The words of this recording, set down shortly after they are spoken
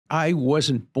I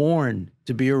wasn't born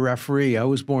to be a referee. I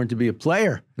was born to be a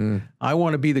player. I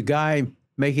want to be the guy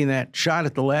making that shot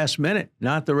at the last minute,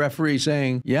 not the referee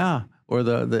saying, yeah, or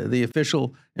the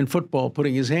official in football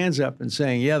putting his hands up and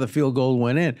saying, yeah, the field goal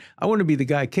went in. I want to be the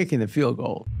guy kicking the field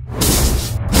goal.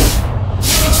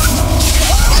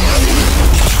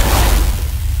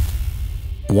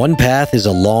 One path is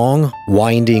a long,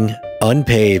 winding,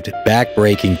 unpaved,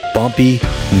 back-breaking, bumpy,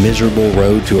 miserable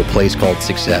road to a place called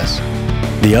success.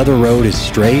 The other road is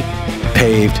straight,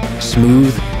 paved,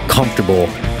 smooth, comfortable,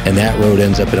 and that road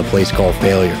ends up in a place called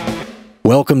failure.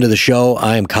 Welcome to the show.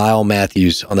 I am Kyle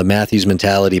Matthews on the Matthews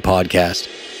Mentality Podcast,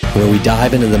 where we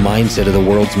dive into the mindset of the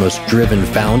world's most driven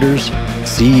founders,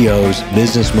 CEOs,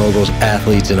 business moguls,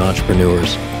 athletes, and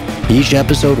entrepreneurs. Each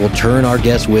episode will turn our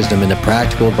guests' wisdom into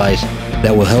practical advice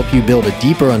that will help you build a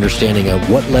deeper understanding of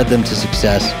what led them to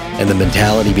success and the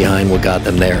mentality behind what got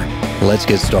them there. Let's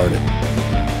get started.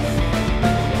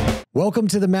 Welcome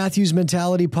to the Matthews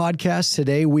Mentality Podcast.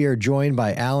 Today we are joined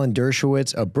by Alan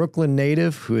Dershowitz, a Brooklyn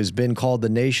native who has been called the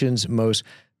nation's most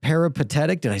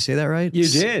peripatetic. Did I say that right? You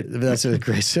did. That's a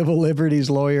great civil liberties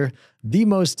lawyer, the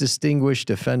most distinguished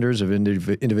defenders of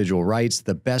individual rights,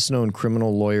 the best-known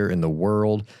criminal lawyer in the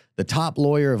world, the top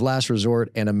lawyer of last resort,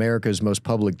 and America's most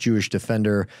public Jewish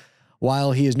defender.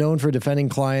 While he is known for defending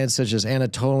clients such as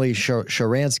Anatoly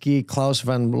Sharansky, Claus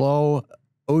Von B'low,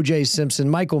 O.J. Simpson,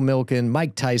 Michael Milken,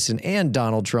 Mike Tyson, and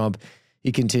Donald Trump,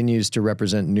 he continues to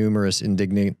represent numerous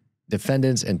indigent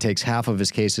defendants and takes half of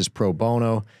his cases pro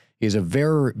bono. He is a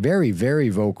very, very, very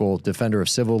vocal defender of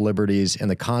civil liberties and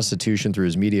the Constitution through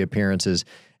his media appearances,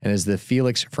 and is the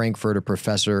Felix Frankfurter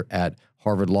Professor at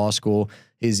Harvard Law School.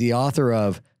 He is the author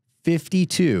of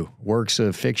 52 works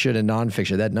of fiction and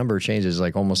nonfiction. That number changes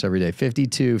like almost every day.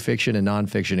 52 fiction and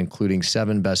nonfiction, including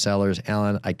 7 bestsellers.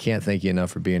 Alan, I can't thank you enough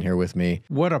for being here with me.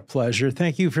 What a pleasure.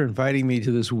 Thank you for inviting me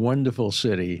to this wonderful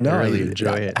city. No, I really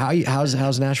enjoy it.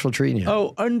 How's Nashville treating you?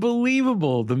 Oh,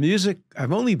 unbelievable. The music,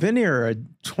 I've only been here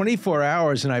 24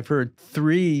 hours and I've heard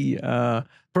 3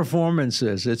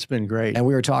 performances. It's been great. And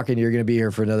we were talking, you're going to be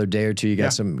here for another day or two. You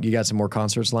got some more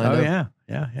concerts lined up? Oh,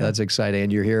 yeah. That's exciting.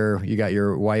 And you're here, you got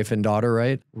your wife and daughter,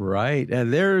 right? Right.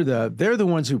 And they're the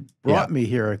ones who brought me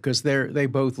here because they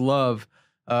both love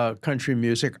country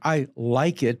music. I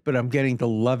like it, but I'm getting to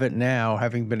love it now,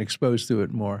 having been exposed to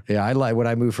it more. Yeah, when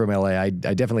I moved from LA, I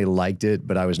definitely liked it,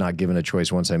 but I was not given a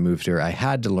choice once I moved here. I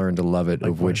had to learn to love it,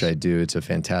 of which I do. It's a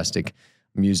fantastic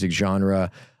music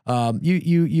genre.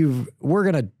 We're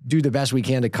gonna do the best we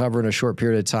can to cover in a short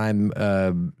period of time.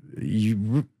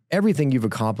 Everything you've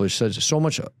accomplished,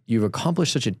 you've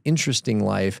accomplished such an interesting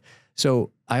life.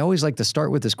 So I always like to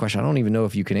start with this question. I don't even know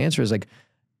if you can answer. Is like,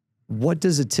 what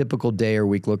does a typical day or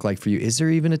week look like for you? Is there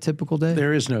even a typical day?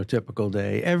 There is no typical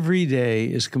day. Every day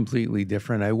is completely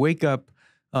different. I wake up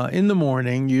in the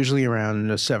morning, usually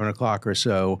around 7 o'clock or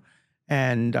so,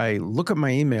 and I look at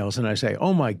my emails and I say,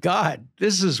 oh my God,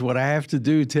 this is what I have to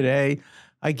do today.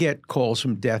 I get calls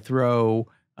from death row.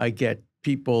 I get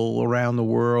people around the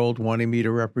world wanting me to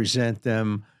represent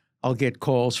them. I'll get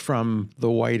calls from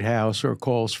the White House or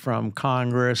calls from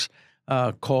Congress,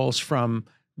 calls from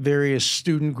various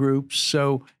student groups.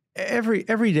 So every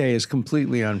day is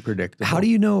completely unpredictable. How do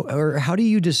you know, or how do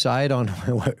you decide on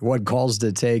what calls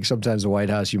to take? Sometimes the White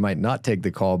House, you might not take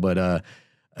the call, but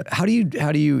how do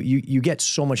you get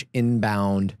so much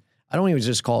inbound? I don't even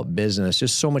just call it business,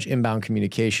 just so much inbound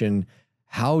communication.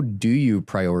 How do you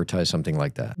prioritize something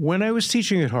like that? When I was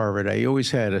teaching at Harvard, I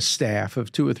always had a staff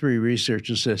of 2 or 3 research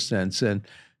assistants, and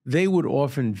they would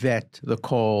often vet the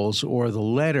calls or the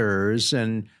letters.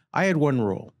 And I had one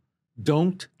rule: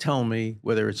 don't tell me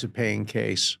whether it's a paying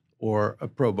case or a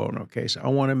pro bono case. I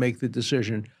want to make the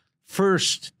decision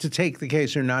first to take the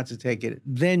case or not to take it.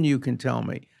 Then you can tell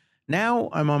me. Now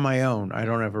I'm on my own. I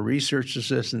don't have a research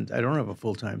assistant. I don't have a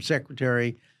full-time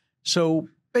secretary. So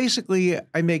basically,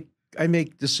 I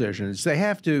make decisions. They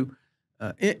have to,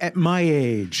 at my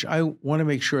age, I want to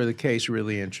make sure the case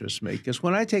really interests me. Because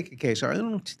when I take a case, I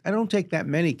don't take that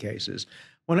many cases.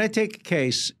 When I take a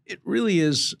case, it really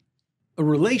is a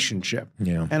relationship.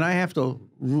 Yeah. And I have to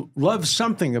love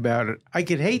something about it. I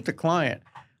can hate the client.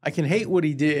 I can hate what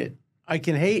he did. I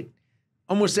can hate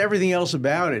almost everything else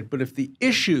about it. But if the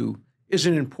issue is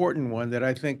an important one that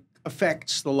I think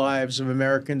affects the lives of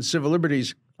American civil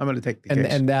liberties, I'm going to take the case.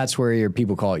 And that's where your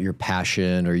people call it your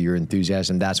passion or your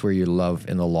enthusiasm. That's where your love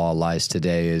in the law lies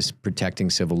today, is protecting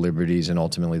civil liberties and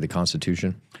ultimately the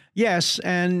Constitution. Yes,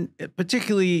 and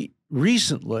particularly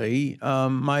recently,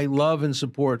 my love and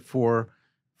support for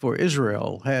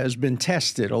Israel has been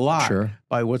tested a lot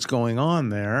by what's going on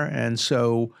there. And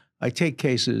so I take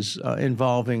cases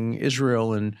involving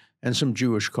Israel and and some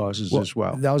Jewish causes as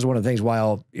well. That was one of the things.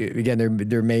 While again,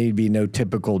 there may be no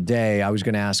typical day. I was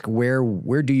going to ask,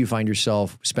 where do you find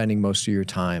yourself spending most of your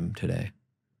time today,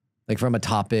 like from a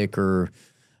topic or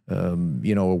a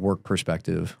work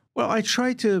perspective? Well, I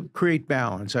try to create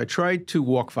balance. I try to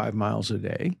walk 5 miles a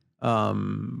day.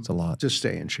 It's a lot to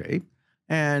stay in shape.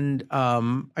 And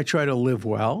I try to live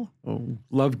well,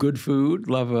 love good food,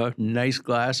 love a nice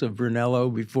glass of Brunello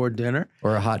before dinner.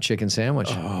 Or a hot chicken sandwich.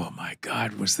 Oh, my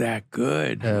God, was that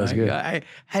good? That was good. I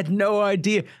had no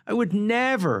idea. I would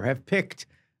never have picked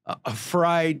a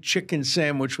fried chicken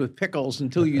sandwich with pickles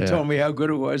until you told me how good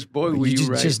it was. Boy, were you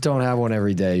right. Just don't have one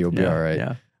every day. You'll be all right.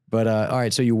 Yeah. But all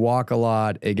right, so you walk a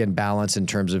lot. Again, balance in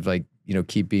terms of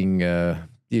keeping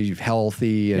you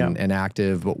healthy and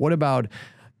active. But what about,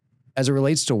 as it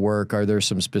relates to work, are there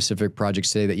some specific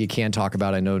projects today that you can talk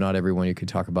about? I know not everyone you could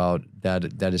talk about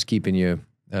that is keeping you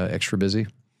extra busy.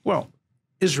 Well,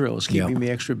 Israel is keeping me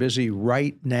extra busy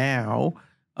right now.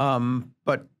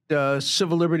 But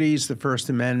civil liberties, the First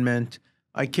Amendment,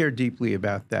 I care deeply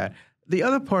about that. The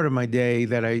other part of my day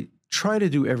that I try to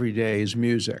do every day is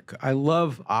music. I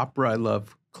love opera. I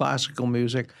love classical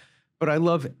music. But I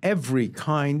love every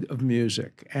kind of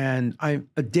music. And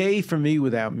a day for me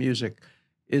without music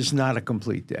is not a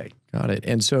complete day. Got it.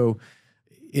 And so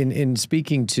in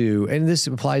speaking to, and this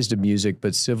applies to music,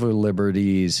 but civil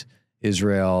liberties,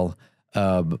 Israel,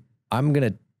 I'm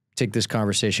going to take this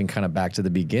conversation kind of back to the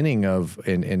beginning of,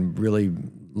 and really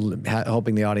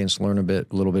helping the audience learn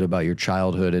a little bit about your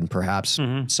childhood, and perhaps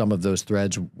some of those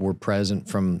threads were present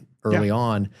from early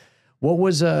on. What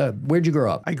was, where'd you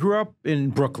grow up? I grew up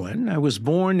in Brooklyn. I was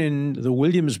born in the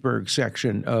Williamsburg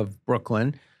section of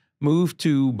Brooklyn, moved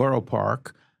to Borough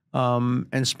Park,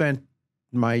 and spent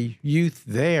my youth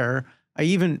there. I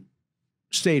even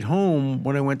stayed home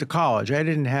when I went to college. I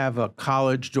didn't have a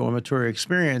college dormitory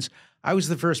experience. I was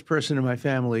the first person in my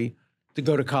family to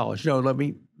go to college. No, let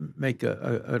me make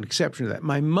an exception to that.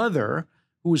 My mother,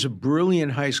 who was a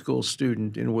brilliant high school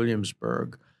student in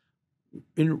Williamsburg,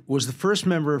 was the first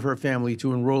member of her family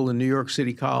to enroll in New York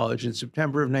City College in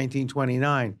September of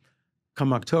 1929.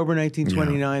 Come October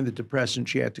 1929, the Depression,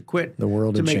 she had to quit. The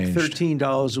world had changed. To make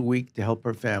 $13 a week to help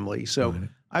her family. So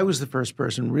I was the first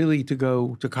person really to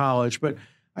go to college. But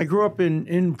I grew up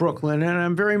in Brooklyn, and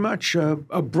I'm very much a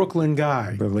Brooklyn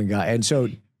guy. Brooklyn guy. And so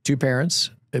 2 parents,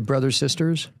 brothers,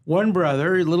 sisters? One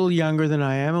brother, a little younger than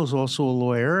I am, was also a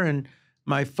lawyer. And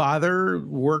my father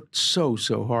worked so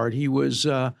hard. He was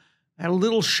had a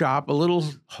little shop, a little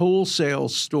wholesale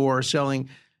store selling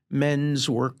men's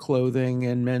work clothing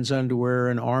and men's underwear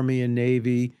and Army and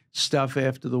Navy stuff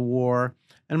after the war.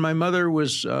 And my mother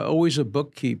was always a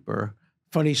bookkeeper.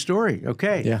 Funny story.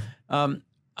 Okay. Yeah.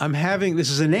 This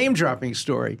is a name-dropping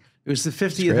story. It was the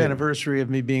 50th anniversary of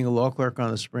me being a law clerk on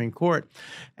the Supreme Court.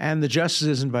 And the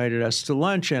justices invited us to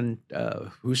lunch. And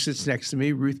who sits next to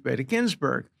me? Ruth Bader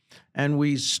Ginsburg. And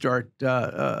we start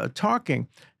talking.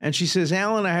 And she says,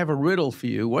 Alan, I have a riddle for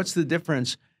you. What's the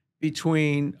difference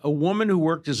between a woman who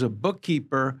worked as a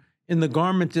bookkeeper in the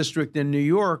garment district in New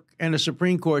York and a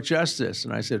Supreme Court justice?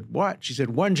 And I said, what? She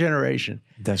said, 1 generation.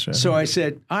 That's right. So I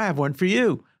said, I have one for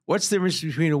you. What's the difference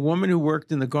between a woman who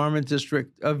worked in the garment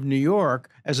district of New York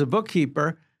as a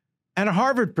bookkeeper and a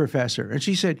Harvard professor? And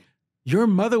she said, your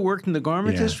mother worked in the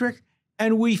garment district?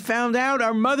 And we found out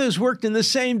our mothers worked in the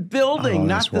same building,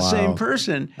 not the same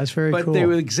person. That's very cool. But they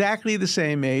were exactly the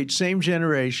same age, same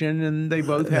generation, and they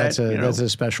both had, that's a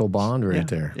special bond right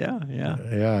there. Yeah.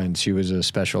 Yeah, and she was a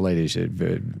special lady. She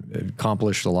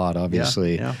accomplished a lot,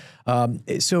 obviously. Yeah.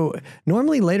 So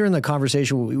normally later in the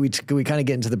conversation, we kind of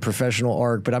get into the professional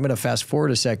arc, but I'm going to fast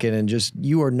forward a second and just,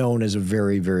 you are known as a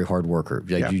very, very hard worker.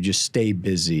 Like you just stay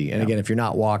busy. And again, if you're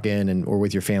not walking or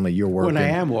with your family, you're working. When I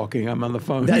am walking, I'm on the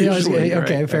phone.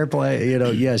 Okay, fair play.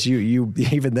 Yes, you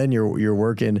even then you're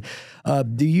working.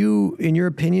 Do you, in your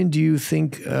opinion, do you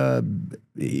think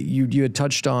you had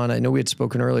touched on? I know we had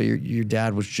spoken earlier. Your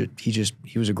dad was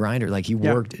he was a grinder. Like he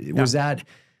worked.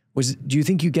 Do you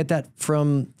think you get that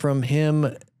from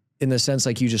him in the sense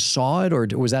like you just saw it, or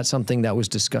was that something that was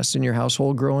discussed in your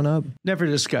household growing up? Never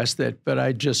discussed it, but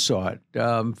I just saw it.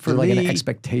 For like me, an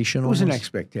expectation. It was an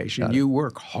expectation. You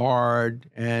work hard,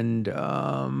 and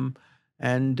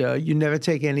you never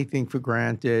take anything for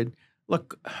granted.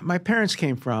 Look, my parents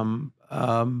came from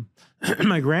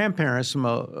my grandparents from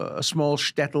a small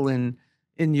shtetl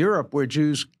in Europe where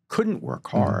Jews couldn't work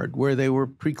hard, where they were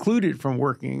precluded from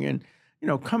working. And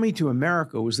coming to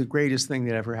America was the greatest thing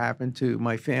that ever happened to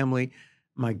my family.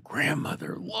 My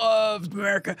grandmother loved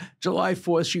America. July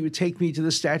 4th, she would take me to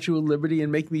the Statue of Liberty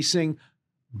and make me sing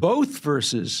both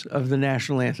verses of the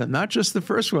national anthem, not just the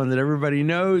first one that everybody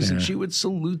knows, and she would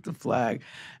salute the flag.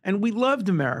 And we loved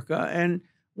America. And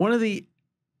one of the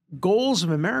goals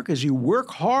of America is you work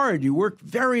hard, you work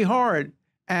very hard,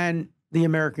 and the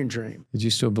American dream. Did you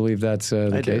still believe that's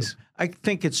the case? I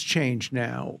think it's changed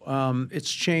now.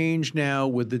 It's changed now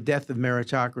with the death of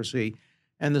meritocracy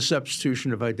and the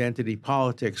substitution of identity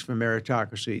politics for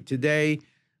meritocracy. Today,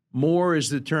 more is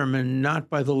determined not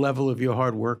by the level of your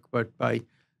hard work, but by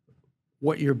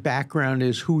what your background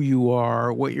is, who you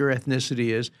are, what your ethnicity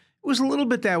is. It was a little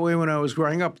bit that way when I was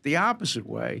growing up, the opposite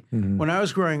way. When I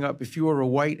was growing up, if you were a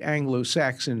white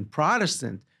Anglo-Saxon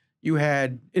Protestant, you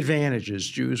had advantages.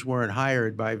 Jews weren't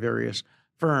hired by various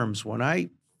firms. When I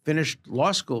finished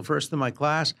law school, first in my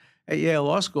class at Yale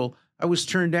Law School, I was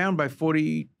turned down by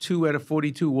 42 out of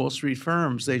 42 Wall Street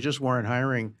firms. They just weren't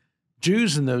hiring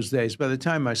Jews in those days. By the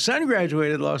time my son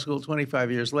graduated law school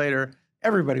 25 years later,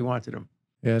 everybody wanted him.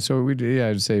 Yeah, so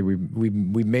I'd say we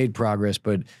made progress,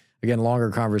 but again,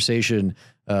 longer conversation,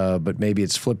 but maybe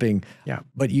it's flipping. Yeah.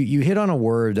 But you hit on a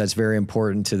word that's very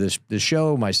important to this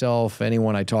show, myself,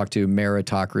 anyone I talk to,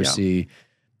 meritocracy. Yeah.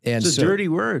 And it's a dirty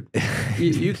word.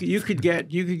 you could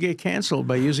get canceled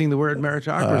by using the word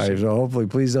meritocracy. All right, so hopefully,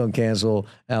 please don't cancel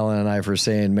Alan and I for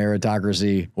saying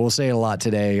meritocracy. We'll say it a lot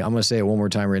today. I'm going to say it one more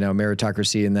time right now.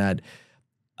 Meritocracy in that,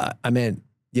 I mean,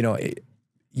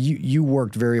 you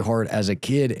worked very hard as a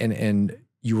kid and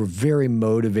you were very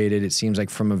motivated, it seems like,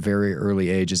 from a very early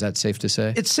age. Is that safe to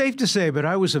say? It's safe to say, but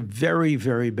I was a very,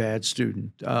 very bad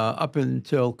student up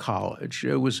until college.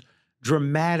 It was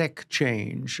dramatic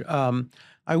change.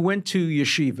 I went to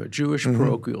yeshiva, Jewish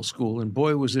parochial school, and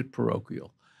boy, was it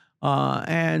parochial.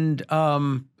 The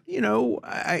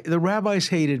rabbis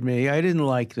hated me. I didn't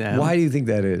like them. Why do you think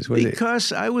that is?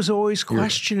 Because I was always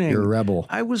questioning. You're a rebel.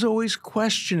 I was always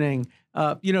questioning.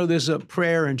 There's a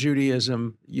prayer in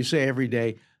Judaism you say every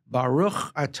day,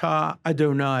 Baruch atah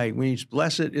Adonai, means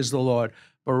blessed is the Lord.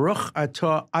 Baruch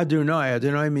atah Adonai.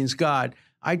 Adonai means God.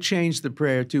 I changed the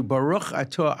prayer to Baruch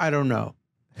atah I don't know.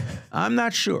 I'm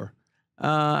not sure.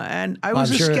 And I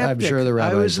was a skeptic. I'm sure the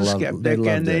rabbis I was a skeptic,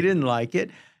 and they didn't like it.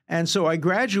 And so I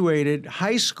graduated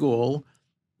high school.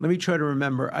 Let me try to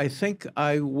remember. I think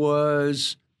I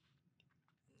was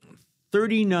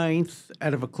 39th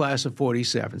out of a class of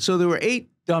 47. So there were 8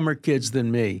 dumber kids than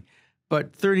me,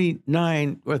 but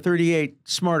 39 or 38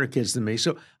 smarter kids than me.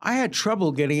 So I had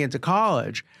trouble getting into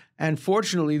college. And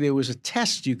fortunately, there was a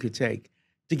test you could take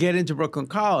to get into Brooklyn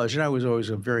College. And I was always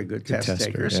a very good test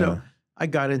taker. Yeah. So I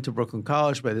got into Brooklyn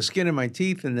College by the skin of my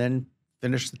teeth and then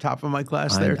finished the top of my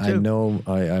class there too. I know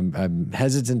I'm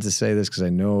hesitant to say this because I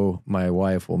know my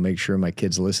wife will make sure my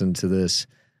kids listen to this,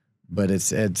 but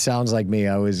it sounds like me.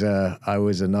 I was a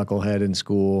knucklehead in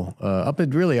school up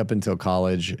until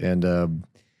college, and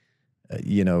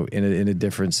in a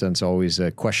different sense, always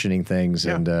questioning things.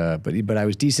 Yeah. And but I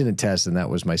was decent at tests, and that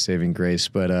was my saving grace.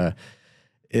 But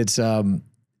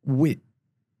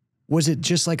was it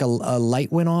just like a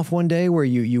light went off one day where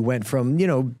you went from,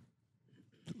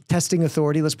 testing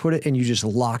authority, let's put it, and you just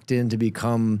locked in to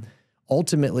become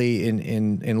ultimately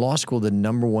in law school the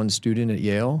 #1 student at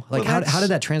Yale? Like, well, how did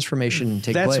that transformation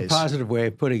take place? That's a positive way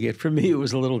of putting it. For me, it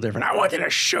was a little different. I wanted to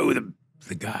show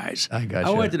the guys. I got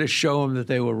you. I wanted to show them that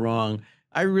they were wrong.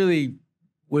 I really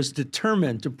was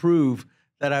determined to prove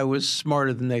that I was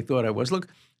smarter than they thought I was. Look,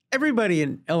 everybody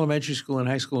in elementary school and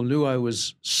high school knew I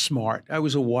was smart. I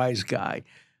was a wise guy.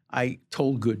 I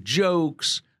told good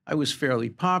jokes. I was fairly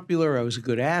popular. I was a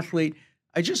good athlete.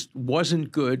 I just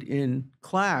wasn't good in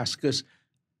class because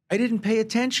I didn't pay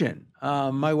attention.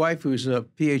 My wife, who's a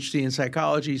PhD in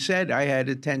psychology, said I had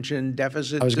attention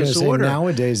deficit disorder. I was going to say,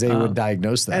 nowadays they would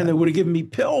diagnose that. And they would have given me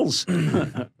pills,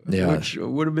 yeah, which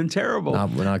would have been terrible.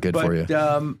 We're not good for you.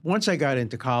 Once I got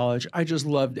into college, I just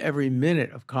loved every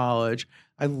minute of college.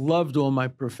 I loved all my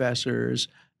professors,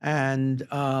 and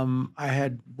I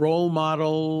had role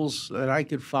models that I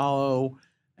could follow,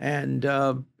 and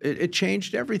it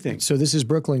changed everything. So this is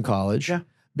Brooklyn College. Yeah.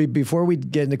 Before we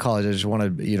get into college, I just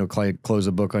want to close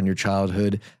the book on your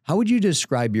childhood. How would you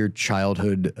describe your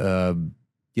childhood, kind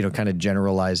of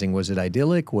generalizing? Was it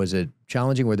idyllic? Was it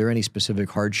challenging? Were there any specific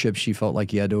hardships you felt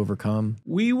like you had to overcome?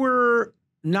 We were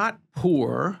not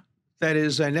poor. That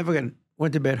is, I never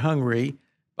went to bed hungry,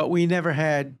 but we never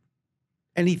had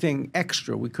anything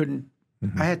extra. We couldn't.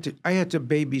 Mm-hmm. I had to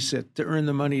babysit to earn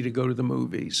the money to go to the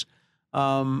movies.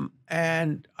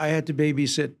 And I had to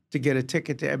babysit to get a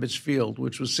ticket to Ebbets Field,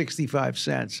 which was 65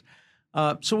 cents.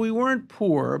 So we weren't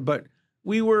poor, but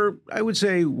we were, I would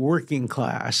say, working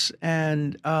class.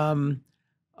 And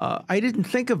I didn't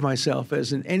think of myself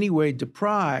as in any way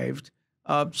deprived.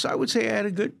 So I would say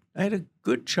I had a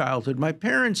good childhood. My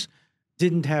parents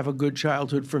didn't have a good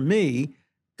childhood for me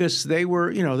because they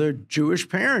were, they're Jewish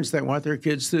parents that want their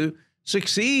kids to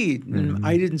succeed. And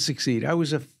I didn't succeed. I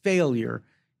was a failure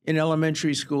in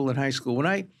elementary school and high school. When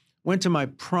I went to my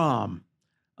prom,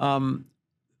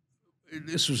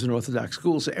 this was an Orthodox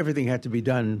school, so everything had to be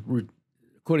done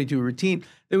according to a routine.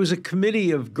 There was a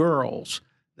committee of girls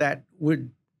that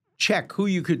would check who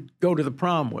you could go to the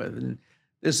prom with. And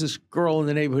there's this girl in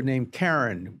the neighborhood named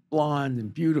Karen, blonde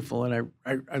and beautiful, and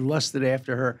I lusted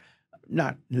after her.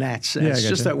 Not in that sense,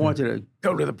 just I wanted to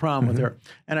go to the prom with her.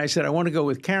 And I said, I want to go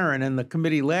with Karen. And the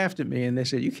committee laughed at me and they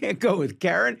said, you can't go with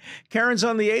Karen. Karen's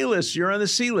on the A list. You're on the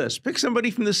C list. Pick somebody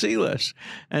from the C list.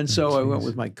 And so I went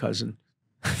with my cousin.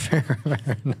 Fair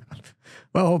enough.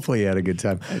 Well, hopefully you had a good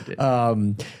time. I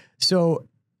did. So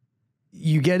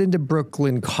you get into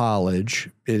Brooklyn College.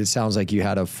 It sounds like you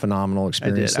had a phenomenal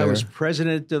experience there. I was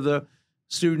president of the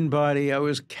student body. I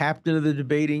was captain of the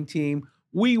debating team.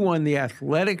 We won the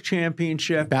athletic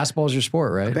championship. Basketball is your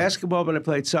sport, right? Basketball, but I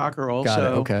played soccer also. Got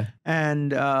it. Okay.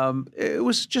 And it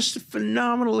was just a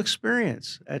phenomenal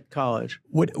experience at college.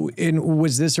 And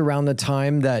was this around the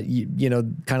time that,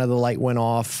 kind of the light went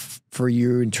off for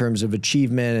you in terms of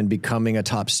achievement and becoming a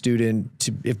top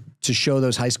student to show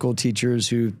those high school teachers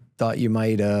who thought you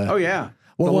might? Oh, yeah.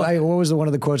 What was one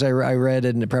of the quotes I read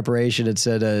in the preparation? It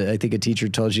said, I think a teacher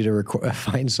told you to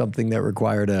find something that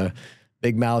required a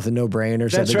big mouth and no brain or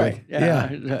something. That's right.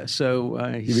 Yeah. So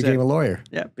you became a lawyer.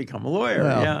 Yeah, become a lawyer.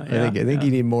 Well, I think you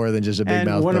need more than just a big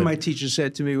mouth. And one of my teachers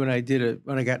said to me when I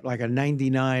got like a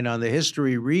 99 on the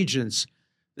history regents,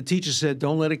 the teacher said,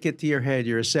 "Don't let it get to your head.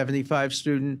 You're a 75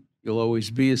 student. You'll always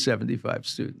be a 75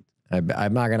 student."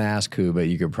 I'm not going to ask who, but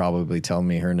you could probably tell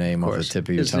me her name off the tip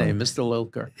of your tongue. His name, Mr.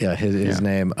 Lilker. Yeah, his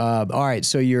name. All right,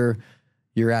 so you're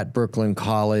at Brooklyn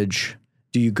College.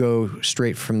 Do you go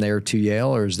straight from there to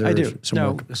Yale, or is there? I do.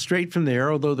 Straight from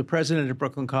there, although the president of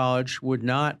Brooklyn College would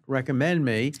not recommend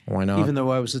me. Why not? Even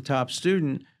though I was a top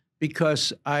student,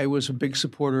 because I was a big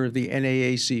supporter of the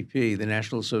NAACP, the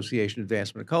National Association of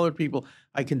Advancement of Colored People.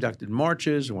 I conducted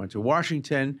marches. I went to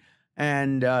Washington,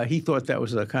 and he thought that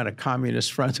was a kind of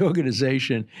communist front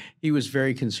organization. He was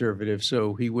very conservative,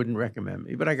 so he wouldn't recommend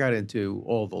me. But I got into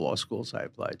all the law schools I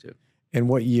applied to. And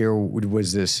what year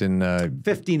was this in? 59.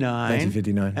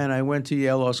 1959. And I went to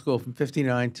Yale Law School from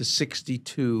 59 to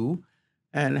 62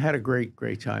 and had a great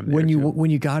time there. When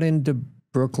you got into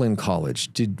Brooklyn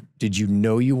College, did you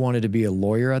know you wanted to be a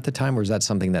lawyer at the time, or was that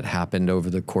something that happened over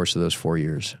the course of those 4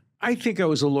 years? I think I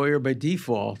was a lawyer by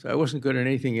default. I wasn't good at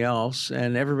anything else.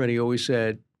 And everybody always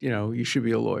said, you should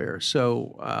be a lawyer.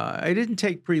 So I didn't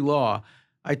take pre-law.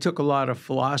 I took a lot of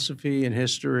philosophy and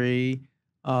history,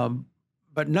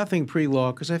 but nothing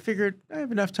pre-law, because I figured I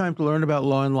have enough time to learn about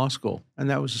law in law school, and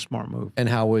that was a smart move. And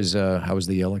how was the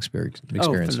Yale experience?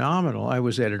 Oh, phenomenal! I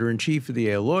was editor-in-chief of the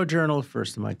Yale Law Journal,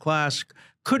 first in my class.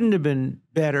 Couldn't have been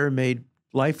better. Made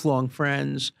lifelong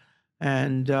friends,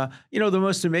 and the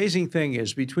most amazing thing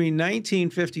is between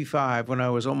 1955, when I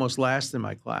was almost last in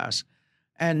my class,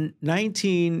 and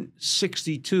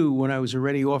 1962, when I was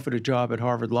already offered a job at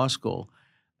Harvard Law School.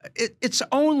 It's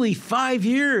only 5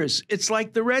 years. It's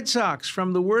like the Red Sox,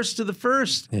 from the worst to the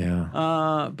first.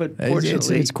 Yeah. But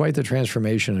fortunately, it's quite the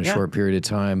transformation in a short period of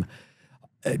time.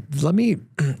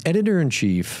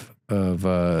 Editor-in-chief of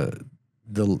the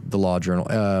Law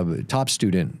Journal, top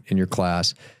student in your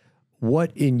class.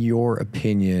 What, in your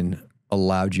opinion,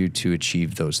 allowed you to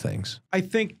achieve those things? I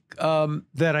think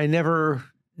that I never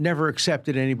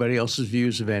accepted anybody else's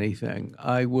views of anything.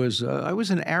 I was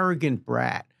an arrogant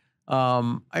brat.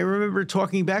 I remember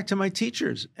talking back to my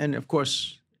teachers. And of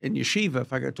course, in yeshiva,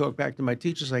 if I could talk back to my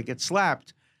teachers, I get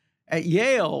slapped. At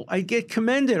Yale, I get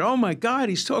commended. Oh my God,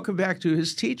 he's talking back to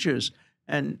his teachers.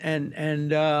 And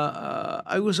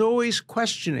I was always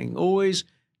questioning, always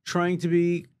trying to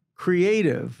be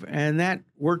creative. And that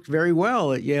worked very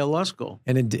well at Yale Law School.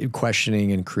 And in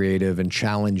questioning and creative and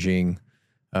challenging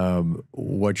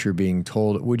what you're being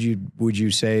told, would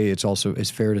you say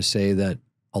it's fair to say that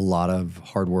a lot of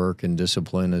hard work and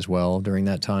discipline as well during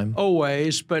that time?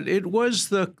 Always, but it was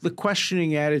the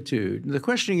questioning attitude. The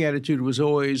questioning attitude was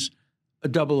always a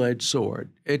double-edged sword.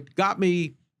 It got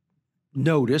me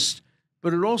noticed,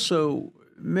 but it also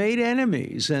made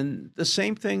enemies. And the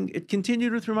same thing, it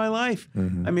continued through my life.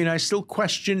 Mm-hmm. I mean, I still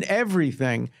question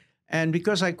everything. And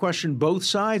because I question both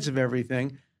sides of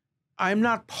everything, I'm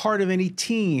not part of any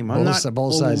team. I'm not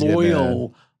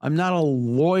loyal. I'm not a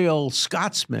loyal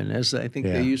Scotsman, as I think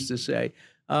they used to say.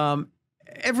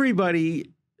 Everybody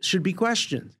should be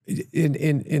questioned.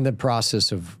 In the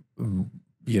process of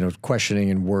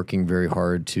questioning and working very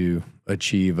hard to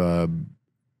achieve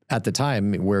at the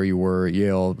time where you were at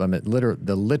Yale, I mean,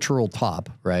 the literal top,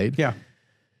 right? Yeah.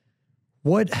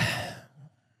 There's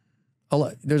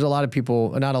a lot of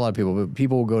people, not a lot of people, but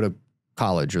people will go to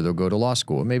college or they'll go to law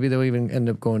school. Maybe they'll even end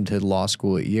up going to law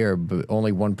school a year, but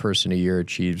only one person a year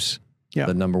achieves the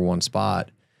 #1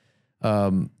 spot.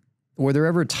 Were there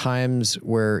ever times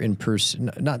where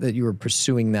not that you were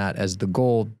pursuing that as the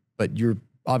goal, but you're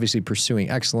obviously pursuing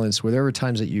excellence. Were there ever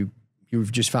times that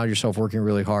you've just found yourself working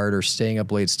really hard or staying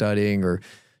up late studying or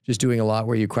just doing a lot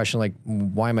where you question, like,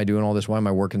 why am I doing all this? Why am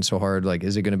I working so hard? Like,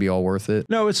 is it going to be all worth it?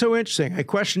 No, it's so interesting. I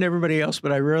question everybody else,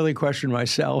 but I rarely question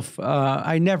myself.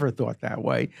 I never thought that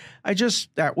way.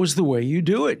 That was the way you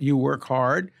do it. You work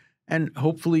hard and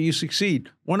hopefully you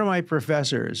succeed. One of my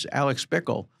professors, Alex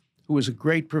Bickle, who was a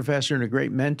great professor and a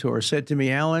great mentor, said to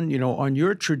me, Alan, on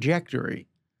your trajectory,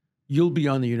 you'll be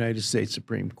on the United States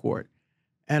Supreme Court.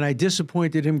 And I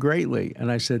disappointed him greatly.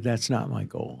 And I said, that's not my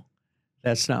goal.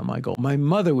 That's not my goal. My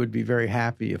mother would be very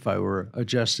happy if I were a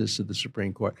justice of the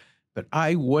Supreme Court, but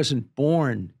I wasn't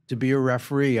born to be a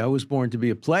referee. I was born to be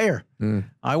a player.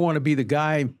 I want to be the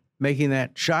guy making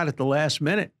that shot at the last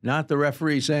minute, not the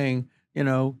referee saying,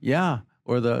 yeah,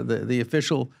 or the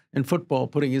official in football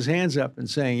putting his hands up and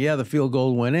saying, yeah, the field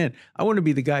goal went in. I want to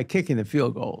be the guy kicking the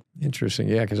field goal. Interesting.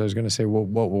 Yeah, because I was going to say, well,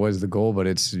 what was the goal? But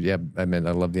it's, I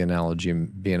love the analogy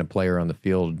of being a player on the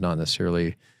field, not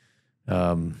necessarily,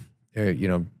 a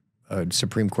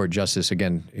Supreme Court justice,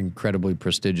 again, incredibly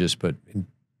prestigious, but,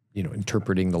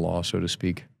 interpreting the law, so to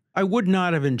speak. I would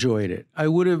not have enjoyed it. I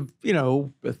would have,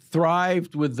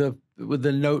 thrived with the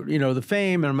note, the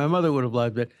fame, and my mother would have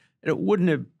loved it. And it wouldn't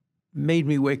have made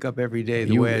me wake up every day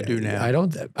the way I do now. I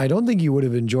don't think you would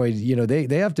have enjoyed,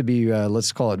 they have to be,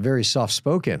 let's call it very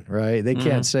soft-spoken, right? They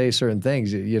can't say certain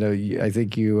things. I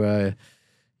think you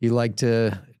like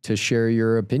to share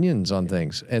your opinions on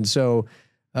things. And so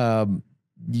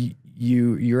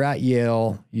you're at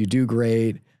Yale, you do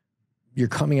great, you're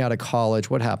coming out of college.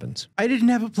 What happens? I didn't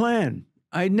have a plan.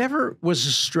 I never was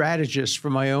a strategist for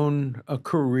my own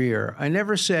career. I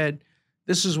never said,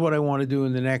 this is what I want to do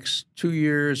in the next 2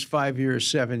 years, 5 years,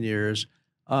 7 years.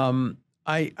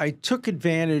 I took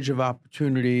advantage of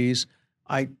opportunities.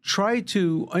 I tried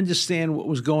to understand what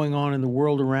was going on in the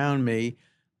world around me.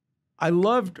 I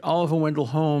loved Oliver Wendell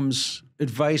Holmes'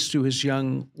 advice to his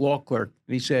young law clerk.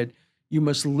 And he said, you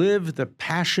must live the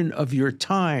passion of your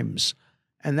times.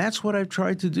 And that's what I've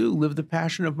tried to do, live the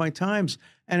passion of my times.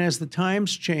 And as the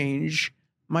times change,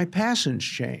 my passions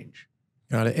change.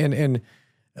 Got it. And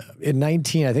in I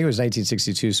think it was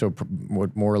 1962, so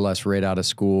more or less right out of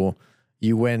school,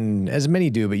 you went, as many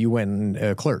do, but you went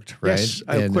and clerked, right? Yes,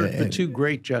 I clerked for two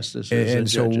great justices. And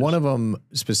so judges. One of them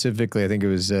specifically, I think it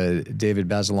was David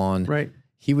Bazelon. Right.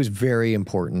 He was very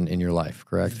important in your life,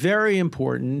 correct? Very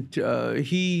important.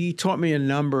 He taught me a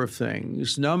number of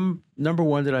things. Number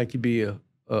one, that I could be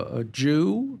a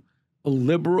Jew, a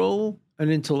liberal,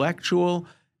 an intellectual,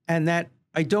 and that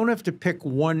I don't have to pick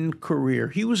one career.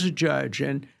 He was a judge,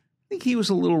 and I think he was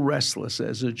a little restless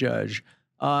as a judge.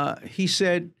 He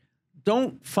said,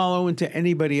 don't follow into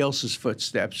anybody else's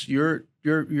footsteps. Your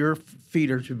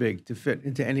feet are too big to fit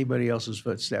into anybody else's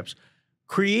footsteps.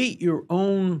 Create your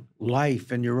own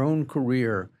life and your own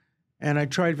career. And I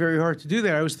tried very hard to do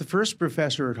that. I was the first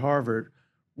professor at Harvard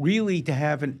really to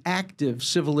have an active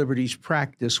civil liberties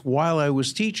practice while I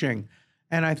was teaching.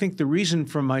 And I think the reason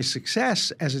for my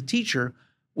success as a teacher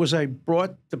was I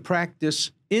brought the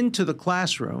practice into the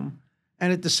classroom,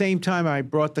 and at the same time I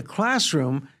brought the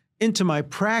classroom into my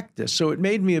practice. So it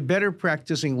made me a better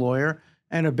practicing lawyer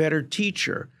and a better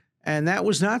teacher. And that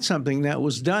was not something that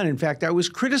was done. In fact, I was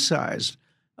criticized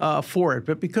for it.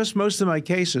 But because most of my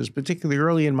cases, particularly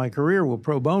early in my career, were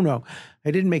pro bono,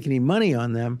 I didn't make any money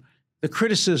on them. The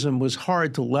criticism was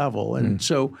hard to level. And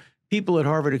so people at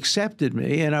Harvard accepted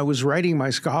me, and I was writing my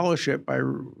scholarship by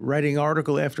writing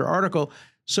article after article.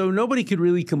 So nobody could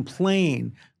really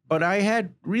complain. But I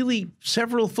had really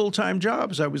several full-time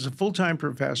jobs. I was a full-time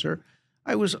professor.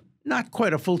 I was not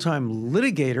quite a full-time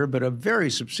litigator, but a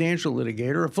very substantial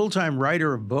litigator, a full-time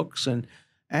writer of books and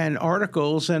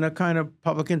articles, and a kind of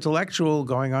public intellectual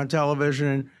going on television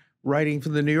and writing for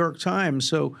the New York Times.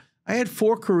 So I had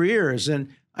 4 careers, and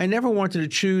I never wanted to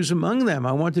choose among them.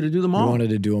 I wanted to do them all. You wanted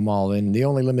to do them all, and the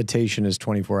only limitation is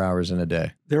 24 hours in a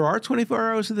day. There are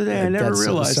 24 hours in the day. I never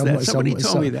realized that. Somebody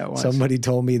told me that once. Somebody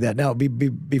told me that. Now,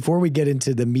 before we get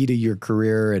into the meat of your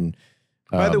career, and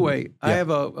by the way, I have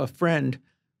a friend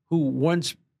who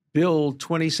once billed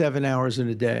 27 hours in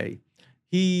a day.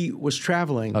 He was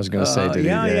traveling. I was going to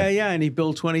say, and he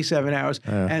billed 27 hours,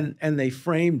 and they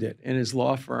framed it in his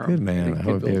law firm. Good man.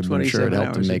 I'm sure it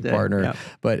helped him make partner. Yeah.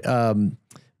 But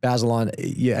Bazelon,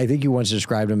 yeah, I think you once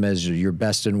described him as your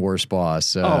best and worst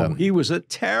boss. He was a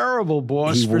terrible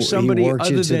boss for somebody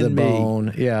other than me.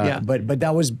 Bone. Yeah. But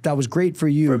that was great for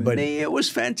you. For me, it was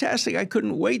fantastic. I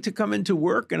couldn't wait to come into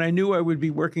work, and I knew I would be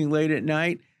working late at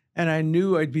night, and I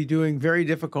knew I'd be doing very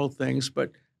difficult things,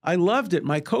 but I loved it.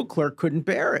 My co-clerk couldn't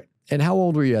bear it. And how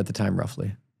old were you at the time,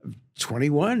 roughly?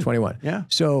 21. 21. Yeah.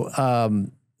 So,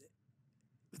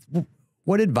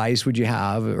 what advice would you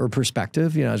have, or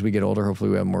perspective, as we get older,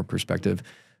 hopefully we have more perspective,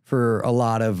 for a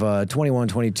lot of 21,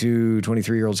 22,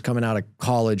 23-year-olds coming out of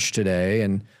college today,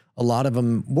 and a lot of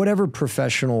them, whatever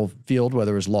professional field,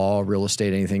 whether it's law, real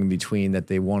estate, anything in between that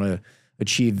they want to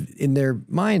achieve, in their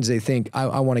minds, they think,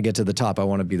 I want to get to the top. I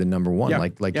want to be the number one,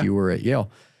 like you were at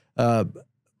Yale.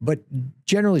 But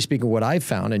generally speaking, what I've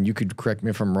found, and you could correct me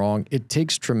if I'm wrong, it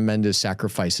takes tremendous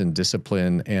sacrifice and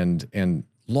discipline and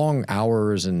long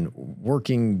hours and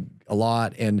working a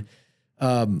lot. And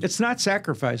it's not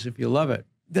sacrifice if you love it.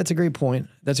 That's a great point.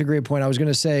 That's a great point. I was going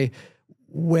to say,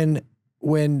 when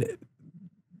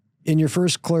in your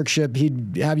first clerkship,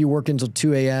 he'd have you work until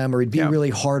 2 a.m. or he'd be really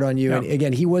hard on you. And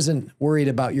again, he wasn't worried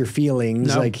about your feelings.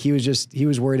 No. Like he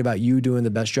was worried about you doing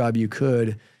the best job you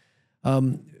could.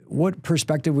 What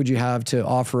perspective would you have to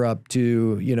offer up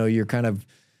to, your kind of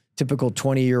typical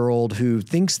 20-year-old who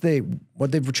thinks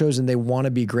what they've chosen, they want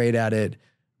to be great at it,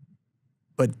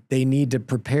 but they need to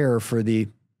prepare for the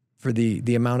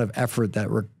amount of effort that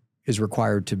is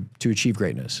required to achieve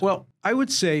greatness? Well, I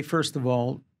would say, first of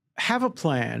all, have a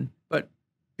plan, but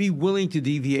be willing to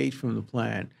deviate from the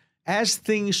plan. As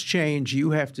things change,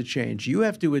 you have to change. You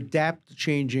have to adapt to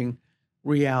changing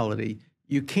reality.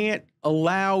 You can't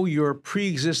allow your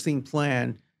pre-existing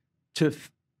plan to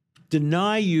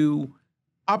deny you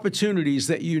opportunities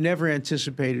that you never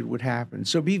anticipated would happen.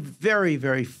 So be very,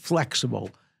 very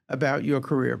flexible about your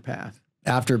career path.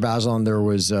 After Bazelon, there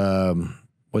was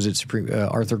it Supreme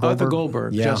Arthur Goldberg? Arthur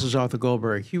Goldberg, yeah. Justice Arthur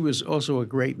Goldberg. He was also a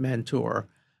great mentor.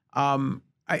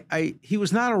 He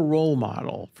was not a role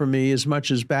model for me as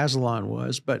much as Bazelon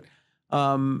was, but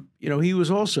he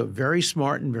was also very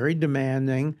smart and very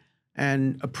demanding,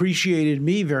 and appreciated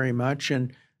me very much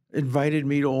and invited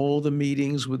me to all the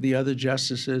meetings with the other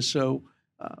justices. So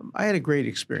I had a great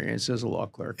experience as a law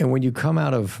clerk. And when you come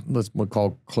out of, we'll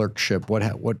call clerkship, what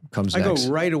comes next? I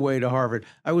go right away to Harvard.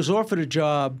 I was offered a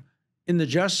job in the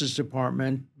Justice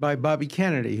Department by Bobby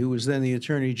Kennedy, who was then the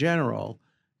Attorney General,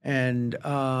 and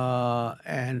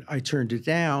I turned it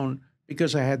down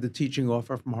because I had the teaching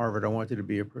offer from Harvard. I wanted to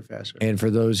be a professor. And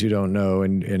for those who don't know,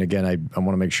 and again, I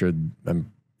want to make sure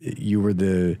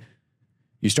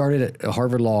you started at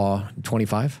Harvard Law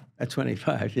 25? At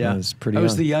 25, yeah. That's pretty I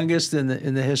was young. the youngest in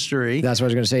the history. That's what I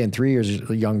was going to say. And 3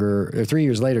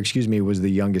 years later, was the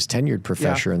youngest tenured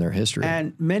professor in their history.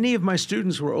 And many of my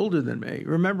students were older than me.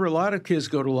 Remember, a lot of kids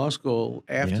go to law school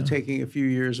after taking a few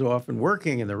years off and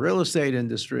working in the real estate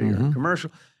industry or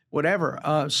commercial,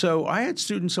 whatever. So I had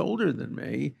students older than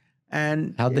me.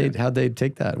 And how'd they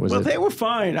take that? They were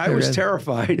fine. I was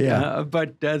terrified,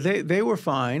 but they were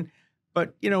fine.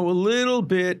 But, a little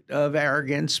bit of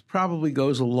arrogance probably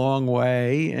goes a long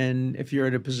way. And if you're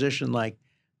in a position like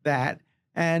that,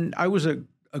 and I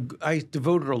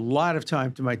devoted a lot of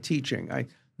time to my teaching. I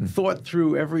thought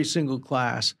through every single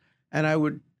class, and I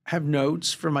would have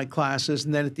notes for my classes.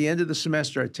 And then at the end of the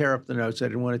semester, I'd tear up the notes. I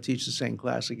didn't want to teach the same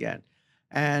class again.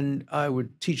 And I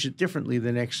would teach it differently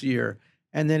the next year.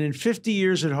 And then in 50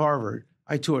 years at Harvard,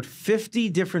 I taught 50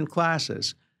 different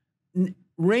classes,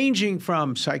 ranging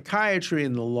from psychiatry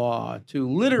in the law to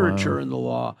literature in the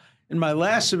law. In my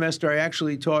last semester, I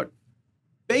actually taught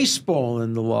baseball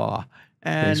in the law.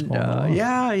 And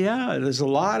there's a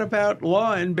lot about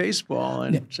law in baseball.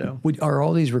 And so, are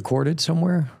all these recorded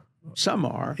somewhere? Some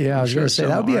are. Yeah, I was going to say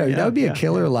that would be a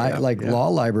killer law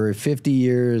library. 50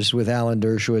 years with Alan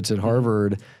Dershowitz at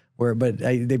Harvard. But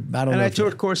I don't know. And I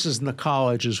taught courses in the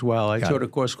college as well. I taught a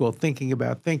course called Thinking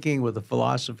About Thinking with a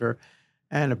philosopher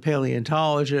and a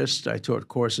paleontologist. I taught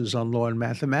courses on law and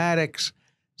mathematics.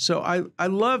 So I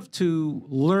love to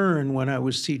learn when I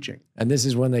was teaching. And this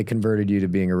is when they converted you to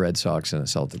being a Red Sox and a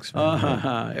Celtics fan.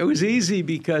 Right? It was easy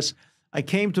because I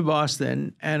came to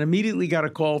Boston and immediately got a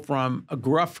call from a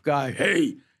gruff guy.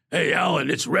 Hey, Alan,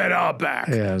 it's Red Auerbach.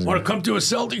 Want to come to a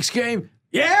Celtics game?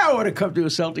 Yeah, I want to come to a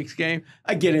Celtics game.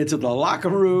 I get into the locker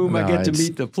room. I get to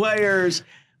meet the players.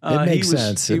 It makes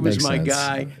sense. He was my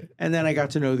guy. And then I got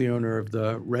to know the owner of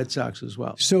the Red Sox as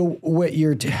well. So what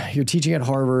you're teaching at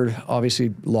Harvard,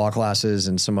 obviously law classes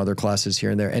and some other classes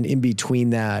here and there. And in between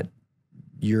that,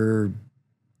 you're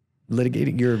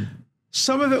litigating, you're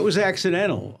Some of it was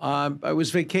accidental. I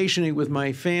was vacationing with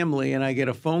my family, and I get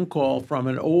a phone call from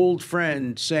an old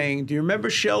friend saying, "Do you remember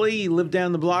Shelley? He lived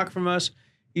down the block from us.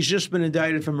 He's just been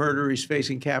indicted for murder. He's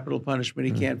facing capital punishment.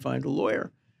 He can't find a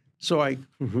lawyer." So I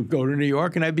go to New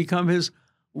York, and I become his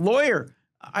lawyer.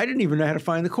 I didn't even know how to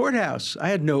find the courthouse. I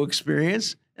had no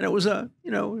experience, and it was a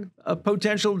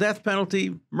potential death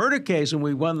penalty murder case, and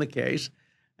we won the case,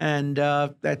 and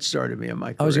that started me in my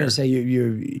career. I was going to say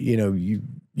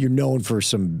you're known for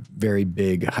some very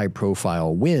big,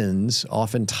 high-profile wins,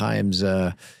 oftentimes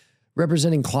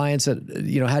representing clients that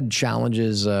had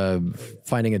challenges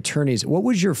finding attorneys. What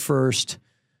was your first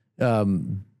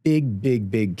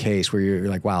big case where you're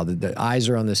like, wow, the eyes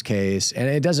are on this case, and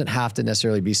it doesn't have to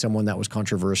necessarily be someone that was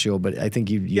controversial, but I think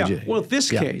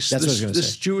case,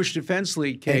 this Jewish Defense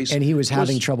League case, and he was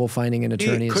having trouble finding an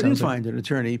attorney. He couldn't find an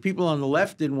attorney. People on the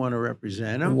left didn't want to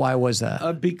represent him. Why was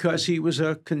that? Because he was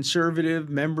a conservative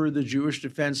member of the Jewish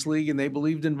Defense League, and they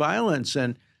believed in violence.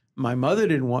 And my mother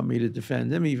didn't want me to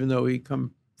defend him, even though he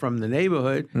come from the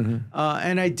neighborhood.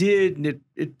 And I did, and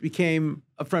it became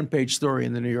a front page story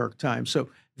in the New York Times. So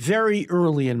very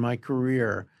early in my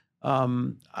career,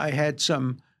 I had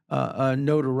some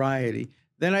notoriety.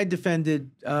 Then I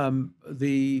defended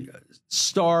the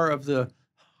star of the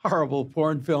horrible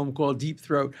porn film called Deep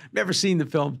Throat. Never seen the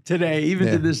film today, even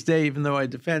to this day, even though I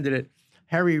defended it,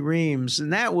 Harry Reams.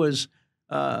 And that was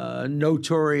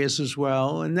notorious as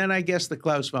well. And then I guess the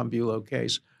Claus Von B'low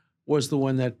case was the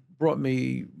one that brought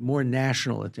me more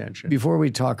national attention. Before we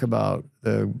talk about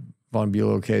the Von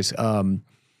B'low case,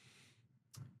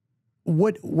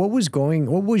 what was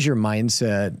your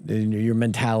mindset and your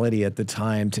mentality at the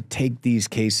time to take these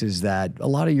cases that a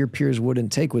lot of your peers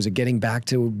wouldn't take? Was it getting back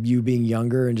to you being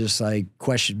younger and just like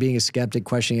being a skeptic,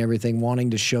 questioning everything,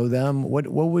 wanting to show them? What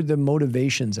were the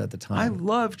motivations at the time? I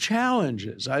love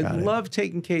challenges. I love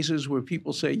taking cases where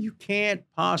people say you can't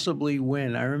possibly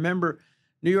win. I remember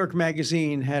New York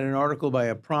Magazine had an article by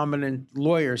a prominent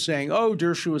lawyer saying, "Oh,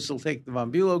 Dershowitz will take the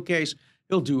Von B'low case.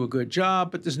 He'll do a good job,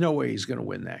 but there's no way he's going to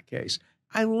win that case."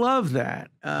 I love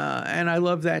that, and I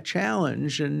love that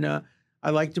challenge, and I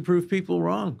like to prove people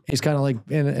wrong. He's kind of like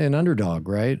an underdog,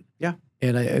 right? Yeah.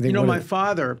 And I think my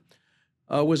father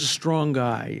was a strong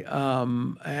guy,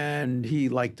 and he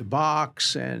liked to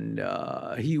box, and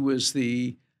he was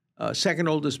the second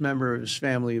oldest member of his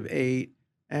family of 8,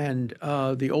 and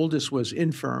the oldest was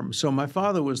infirm. So my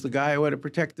father was the guy who had to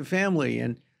protect the family,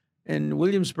 and in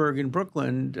Williamsburg in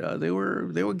Brooklyn, they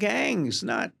were gangs,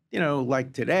 not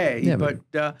like today, but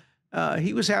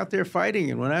he was out there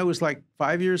fighting. And when I was like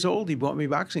 5 years old, he bought me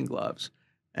boxing gloves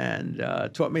and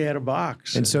taught me how to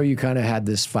box. And so you kind of had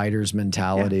this fighter's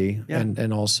mentality,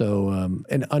 and also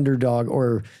an underdog,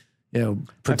 or protecting the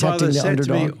underdog. My father said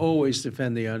to me, always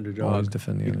defend the underdog. Always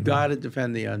defend the underdog. You've got to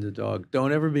defend the underdog.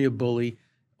 Don't ever be a bully.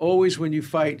 Always, when you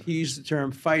fight, he used the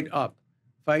term "fight up."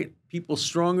 Fight people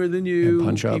stronger than you,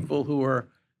 people who are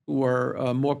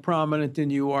more prominent than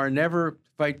you are. Never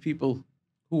fight people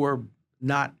who are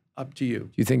not up to you.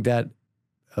 Do you think that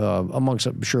amongst,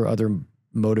 I'm sure, other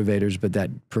motivators, but that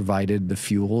provided the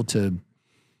fuel to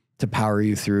power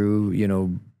you through,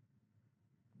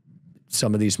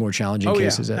 some of these more challenging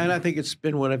cases? Yeah. And I think it's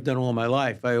been what I've done all my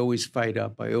life. I always fight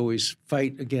up. I always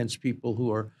fight against people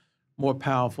who are more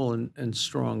powerful and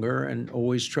stronger, and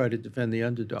always try to defend the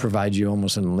underdog. Provide you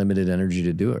almost unlimited energy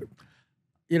to do it.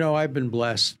 I've been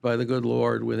blessed by the good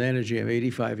Lord with energy. I'm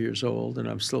 85 years old, and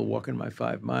I'm still walking my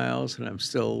 5 miles, and I'm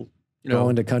still,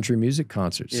 going to country music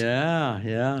concerts.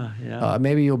 Yeah.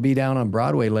 Maybe you'll be down on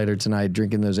Broadway later tonight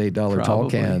drinking those $8 tall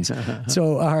cans.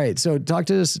 So, all right. So talk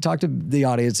to the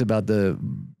audience about the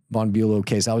Von B'low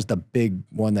case. That was the big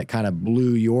one that kind of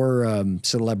blew your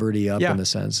celebrity up in a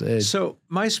sense. So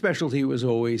my specialty was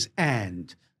always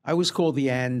and. I was called the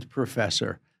and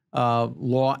professor.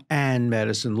 Law and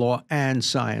medicine, law and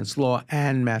science, law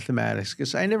and mathematics,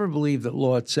 because I never believed that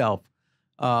law itself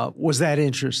was that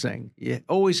interesting. You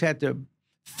always had to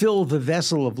fill the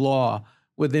vessel of law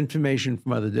with information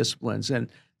from other disciplines. And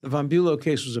the Von B'low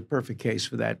case was a perfect case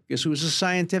for that, because it was a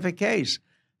scientific case.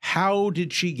 How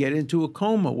did she get into a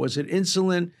coma? Was it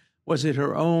insulin? Was it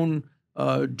her own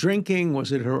drinking?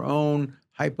 Was it her own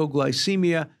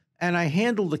hypoglycemia? And I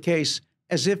handled the case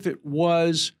as if it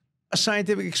was a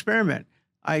scientific experiment.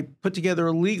 I put together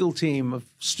a legal team of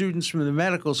students from the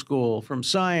medical school, from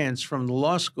science, from the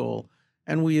law school,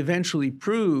 and we eventually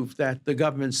proved that the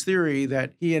government's theory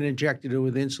that he had injected her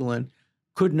with insulin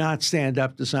could not stand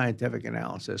up to scientific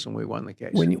analysis, and we won the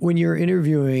case. When you're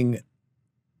interviewing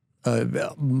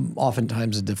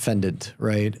oftentimes a defendant,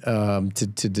 right,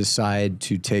 to decide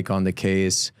to take on the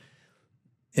case,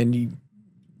 and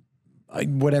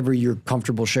whatever you're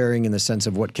comfortable sharing in the sense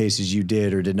of what cases you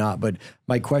did or did not. But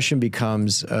my question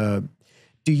becomes,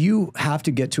 do you have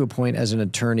to get to a point as an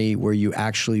attorney where you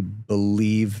actually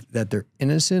believe that they're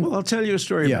innocent? Well, I'll tell you a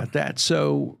story about that.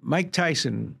 So Mike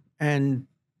Tyson and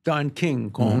Don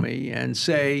King call me and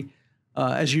say,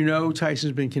 as you know,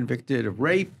 Tyson's been convicted of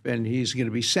rape and he's going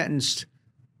to be sentenced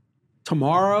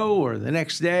tomorrow or the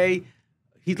next day.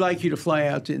 He'd like you to fly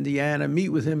out to Indiana, meet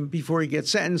with him before he gets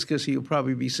sentenced because he'll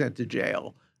probably be sent to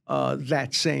jail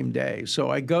that same day. So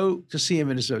I go to see him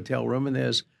in his hotel room, and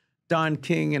there's Don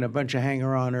King and a bunch of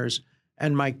hanger-oners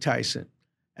and Mike Tyson.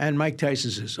 And Mike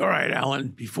Tyson says, all right, Alan,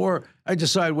 before I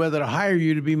decide whether to hire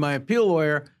you to be my appeal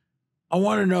lawyer, I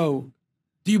want to know,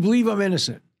 do you believe I'm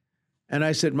innocent? And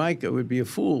I said, Mike, it would be a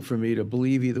fool for me to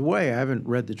believe either way. I haven't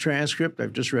read the transcript.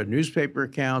 I've just read newspaper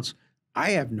accounts.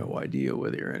 I have no idea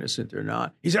whether you're innocent or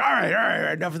not. He said, all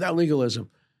right, enough of that legalism.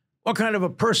 What kind of a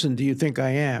person do you think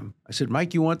I am? I said,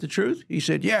 Mike, you want the truth? He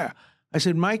said, yeah. I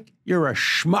said, Mike, you're a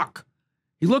schmuck.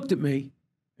 He looked at me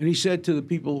and he said to the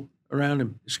people around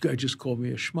him, this guy just called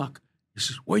me a schmuck. He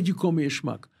says, why'd you call me a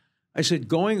schmuck? I said,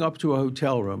 going up to a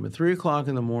hotel room at 3 o'clock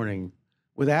in the morning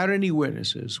without any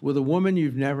witnesses, with a woman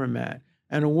you've never met,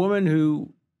 and a woman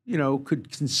who, you know, could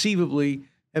conceivably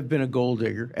have been a gold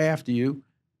digger after you,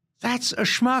 that's a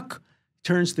schmuck.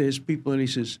 Turns to his people and he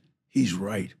says, he's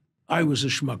right. I was a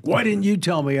schmuck. Why didn't you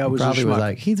tell me I was a schmuck? Probably was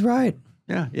like, he's right.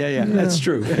 Yeah. That's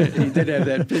true. He did have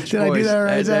that pitch voice. Did I do that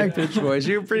right, Zach? That pitch voice.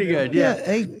 You're pretty good. Yeah.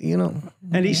 Hey, you know.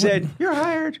 And he said, you're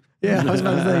hired. Yeah, I was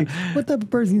about to say, what type of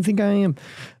person do you think I am?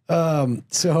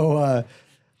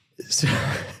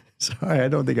 Sorry, I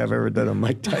don't think I've ever done a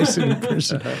Mike Tyson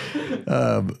impression.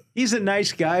 He's a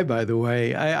nice guy, by the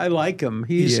way. I like him.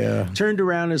 He's turned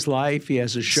around his life. He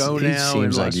has a show now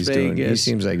in Las Vegas. He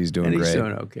seems like he's doing great. He's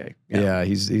doing okay. Yeah,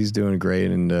 he's doing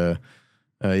great. And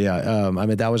I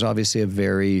mean, that was obviously a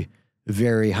very,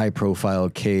 very high profile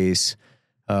case.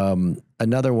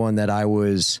 Another one that I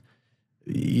was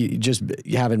just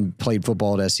having played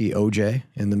football at SC, OJ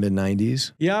in the mid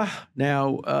 90s. Yeah.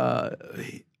 Now,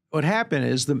 what happened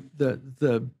is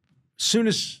the soon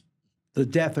as the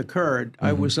death occurred,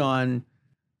 I was on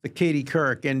the Katie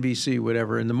Couric, NBC,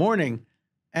 whatever, in the morning,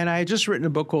 and I had just written a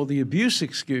book called The Abuse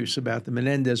Excuse about the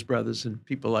Menendez brothers and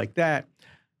people like that.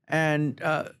 And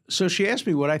so she asked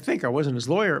me what I think. I wasn't his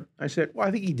lawyer. I said, well,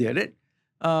 I think he did it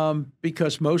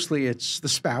because mostly it's the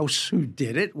spouse who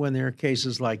did it when there are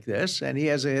cases like this, and he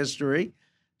has a history.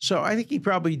 So I think he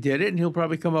probably did it, and he'll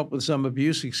probably come up with some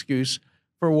abuse excuse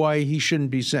for why he shouldn't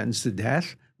be sentenced to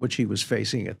death, which he was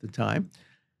facing at the time.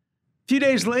 A few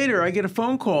days later, I get a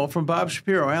phone call from Bob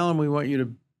Shapiro. Alan, we want you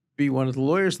to be one of the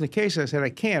lawyers in the case. I said,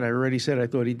 I can't. I already said I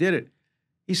thought he did it.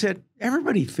 He said,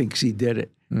 everybody thinks he did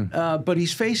it, but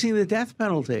he's facing the death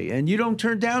penalty, and you don't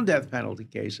turn down death penalty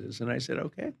cases. And I said,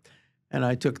 okay. And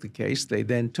I took the case. They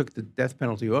then took the death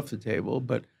penalty off the table.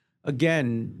 But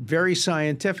again, very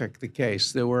scientific, the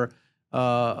case. There were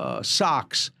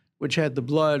socks which had the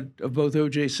blood of both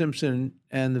O.J. Simpson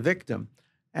and the victim.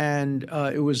 And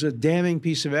it was a damning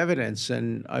piece of evidence.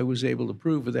 And I was able to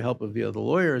prove with the help of the other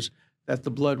lawyers that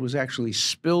the blood was actually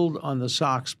spilled on the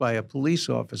socks by a police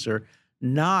officer,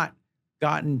 not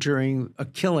gotten during a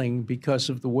killing because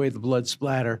of the way the blood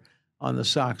splatter on the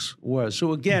socks was.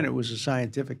 So again, it was a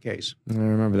scientific case. I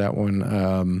remember that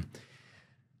one.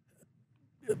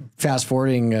 Fast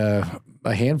forwarding a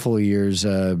handful of years,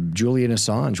 Julian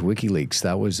Assange, WikiLeaks,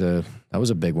 that was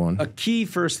a big one. A key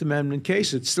First Amendment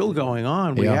case. It's still going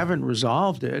on. We haven't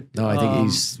resolved it. No, I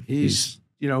think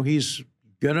he's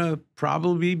gonna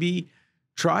probably be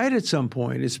tried at some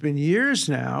point. It's been years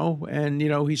now, and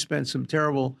he spent some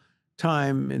terrible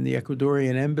time in the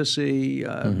Ecuadorian embassy,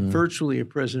 virtually a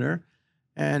prisoner.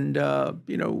 And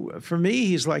for me,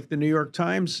 he's like the New York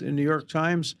Times in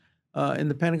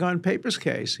the Pentagon Papers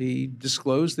case. He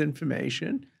disclosed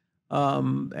information,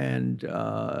 and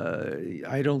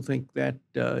I don't think that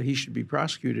he should be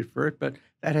prosecuted for it, but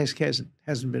that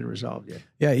hasn't been resolved yet.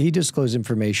 Yeah, he disclosed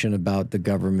information about the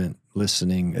government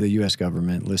listening, the U.S.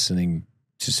 government listening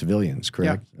to civilians,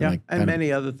 correct? Yeah, and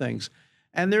many other things.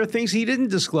 And there are things he didn't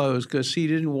disclose because he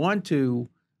didn't want to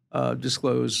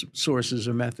disclose sources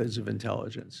or methods of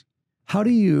intelligence. How do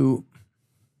you...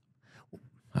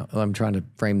 I'm trying to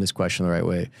frame this question the right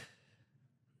way.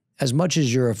 As much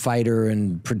as you're a fighter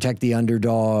and protect the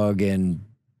underdog and,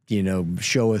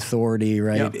 show authority,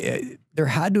 right? Yeah. There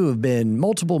had to have been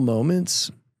multiple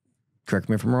moments, correct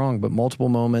me if I'm wrong, but multiple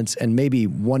moments, and maybe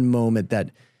one moment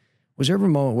that was every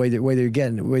moment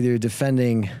whether you're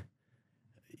defending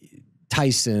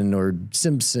Tyson or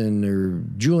Simpson or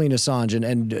Julian Assange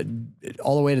and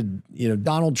all the way to,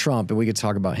 Donald Trump, and we could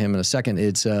talk about him in a second.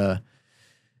 It's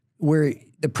where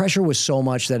the pressure was so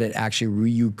much that it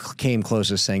actually you came close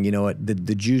to saying, you know what,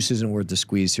 the juice isn't worth the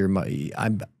squeeze here.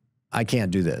 I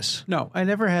can't do this. No, I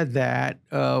never had that.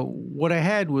 What I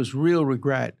had was real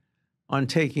regret on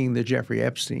taking the Jeffrey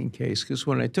Epstein case, because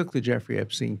when I took the Jeffrey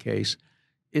Epstein case,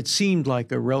 it seemed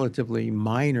like a relatively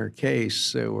minor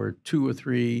case. There were 2 or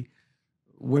 3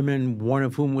 women, one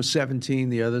of whom was 17,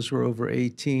 the others were over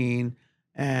 18.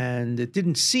 And it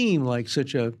didn't seem like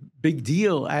such a big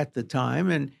deal at the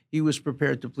time. And he was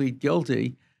prepared to plead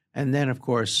guilty. And then, of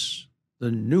course,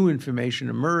 the new information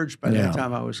emerged. By that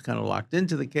time, I was kind of locked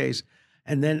into the case.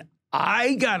 And then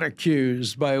I got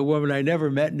accused by a woman I never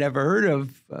met, never heard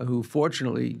of, who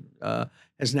fortunately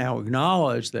has now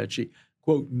acknowledged that she,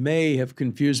 quote, may have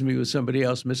confused me with somebody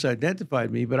else,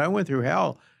 misidentified me. But I went through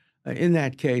hell in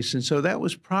that case. And so that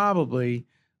was probably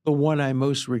the one I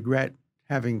most regret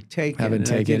having taken.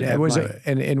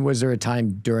 And was there a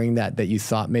time during that you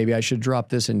thought maybe I should drop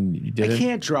this and you didn't? I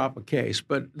can't drop a case,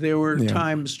 but there were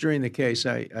times during the case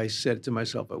I said to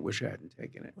myself, I wish I hadn't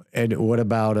taken it. And what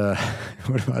about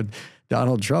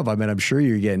Donald Trump? I mean, I'm sure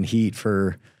you're getting heat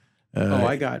for.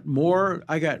 I got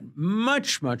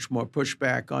much more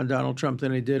pushback on Donald Trump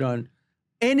than I did on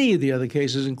any of the other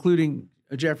cases, including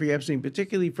Jeffrey Epstein,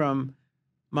 particularly from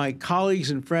my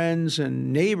colleagues and friends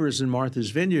and neighbors in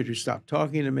Martha's Vineyard who stopped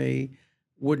talking to me,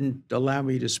 wouldn't allow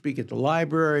me to speak at the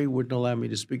library, wouldn't allow me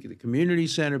to speak at the community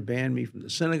center, banned me from the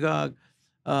synagogue.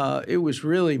 It was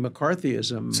really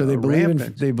McCarthyism. So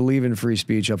they believe in free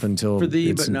speech up until for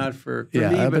thee, but not for me,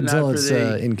 up but until not it's for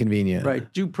thee. Inconvenient.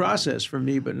 Right, due process for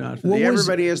me, but not for thee.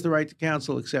 Everybody has the right to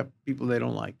counsel except people they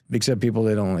don't like. Except people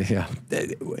they don't like. Yeah.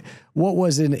 What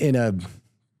was in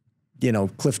a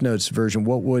Cliff Notes version?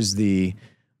 What was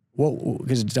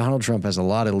because Donald Trump has a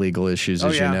lot of legal issues,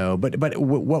 as you know. But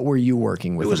what were you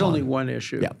working with? It was only one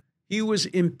issue. Yeah. He was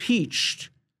impeached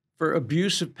for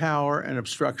abuse of power and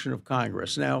obstruction of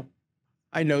Congress. Now,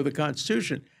 I know the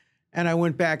Constitution, and I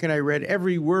went back and I read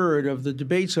every word of the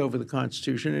debates over the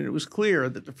Constitution, and it was clear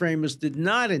that the framers did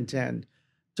not intend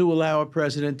to allow a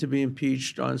president to be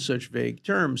impeached on such vague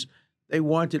terms. They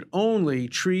wanted only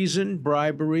treason,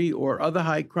 bribery, or other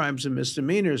high crimes and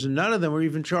misdemeanors, and none of them were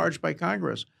even charged by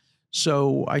Congress.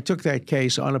 So I took that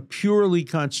case on a purely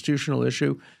constitutional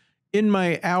issue. In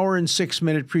my hour and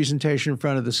 6-minute presentation in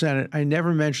front of the Senate, I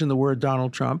never mentioned the word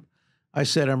Donald Trump. I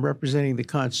said I'm representing the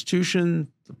Constitution,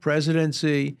 the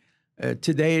presidency.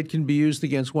 Today it can be used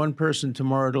against one person.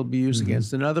 Tomorrow it'll be used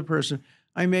against another person.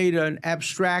 I made an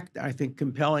abstract, I think,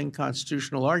 compelling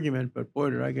constitutional argument, but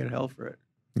boy, did I get hell for it.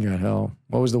 You got hell.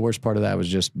 What was the worst part of that? Was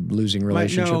just losing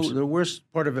relationships? No, the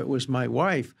worst part of it was my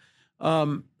wife.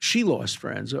 She lost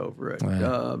friends over it.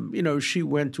 Wow. She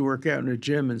went to work out in a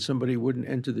gym and somebody wouldn't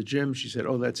enter the gym. She said,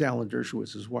 "Oh, that's Alan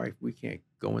Dershowitz's wife. We can't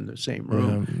go in the same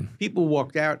room." People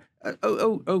walked out.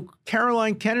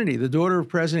 Caroline Kennedy, the daughter of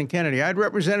President Kennedy. I'd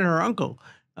represented her uncle,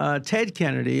 Ted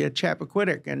Kennedy, at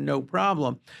Chappaquiddick, and no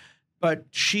problem. But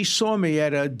she saw me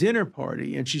at a dinner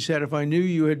party, and she said, "If I knew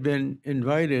you had been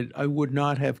invited, I would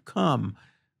not have come."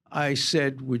 I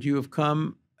said, "Would you have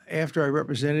come after I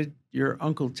represented your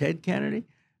Uncle Ted Kennedy?"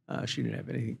 She didn't have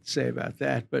anything to say about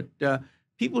that. But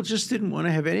people just didn't want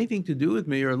to have anything to do with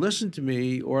me or listen to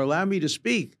me or allow me to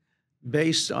speak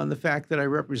based on the fact that I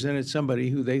represented somebody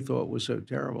who they thought was so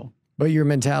terrible. But your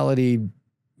mentality,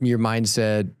 your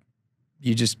mindset,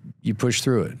 you pushed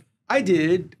through it. I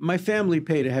did. My family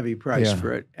paid a heavy price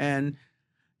for it. And,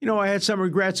 I had some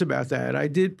regrets about that. I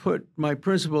did put my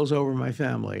principles over my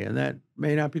family, and that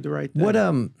may not be the right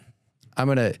thing.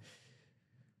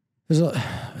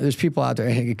 There's people out there,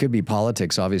 it could be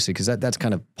politics, obviously, because that's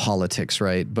kind of politics,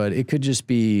 right? But it could just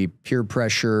be peer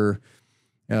pressure.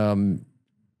 A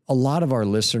lot of our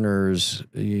listeners,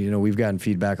 we've gotten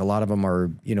feedback. A lot of them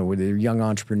are, they're young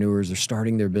entrepreneurs, they're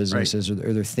starting their businesses,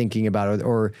 or they're thinking about it,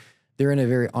 or they're in a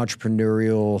very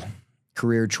entrepreneurial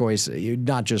career choice,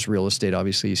 not just real estate.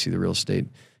 Obviously, you see the real estate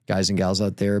guys and gals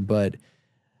out there, but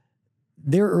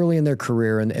they're early in their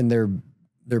career and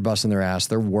they're busting their ass.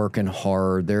 They're working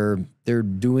hard. They're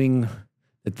doing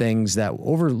the things that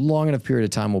over a long enough period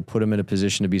of time will put them in a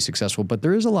position to be successful. But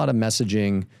there is a lot of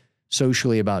messaging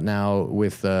socially about now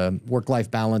with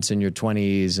work-life balance in your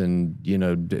 20s, and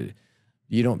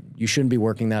you shouldn't be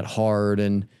working that hard,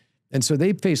 and so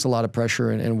they face a lot of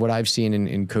pressure. And what I've seen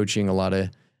in coaching a lot of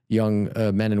young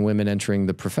men and women entering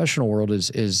the professional world is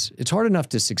it's hard enough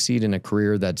to succeed in a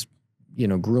career that's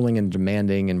grueling and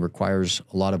demanding and requires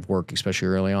a lot of work, especially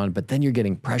early on. But then you're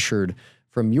getting pressured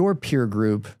from your peer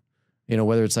group,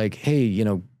 whether it's like, hey,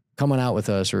 come on out with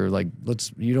us, or like,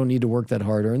 you don't need to work that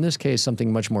hard. Or in this case,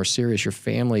 something much more serious, your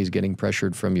family is getting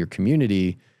pressured from your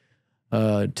community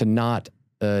to not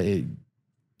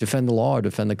defend the law or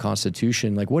defend the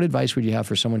Constitution. Like, what advice would you have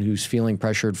for someone who's feeling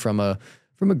pressured from a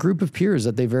group of peers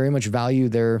that they very much value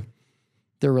their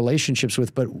relationships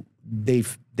with, but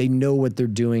they know what they're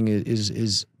doing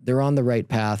is they're on the right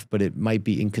path, but it might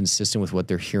be inconsistent with what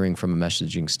they're hearing from a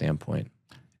messaging standpoint?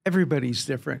 Everybody's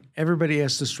different. Everybody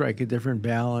has to strike a different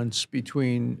balance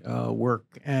between work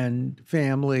and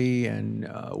family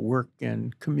and work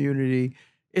and community.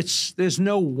 There's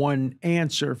no one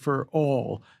answer for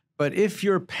all. But if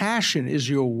your passion is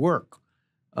your work,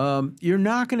 you're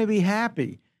not going to be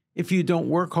happy if you don't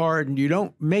work hard and you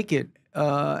don't make it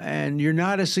and you're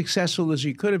not as successful as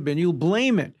you could have been. You'll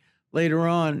blame it later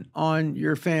on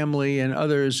your family and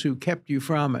others who kept you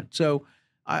from it. So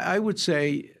I would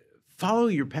say follow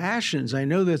your passions. I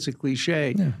know that's a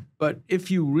cliche, but if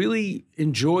you really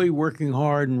enjoy working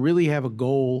hard and really have a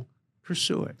goal,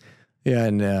 pursue it. Yeah,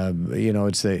 and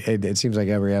it seems like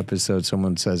every episode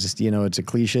someone says, it's a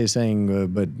cliche saying,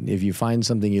 but if you find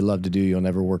something you love to do, you'll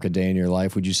never work a day in your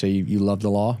life. Would you say you love the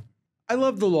law? I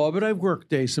love the law, but I've worked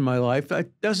days in my life.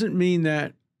 That doesn't mean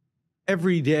that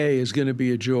every day is going to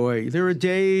be a joy. There are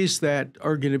days that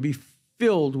are going to be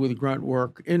filled with grunt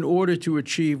work in order to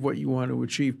achieve what you want to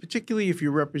achieve, particularly if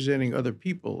you're representing other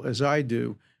people, as I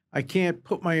do. I can't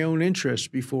put my own interests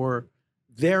before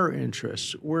their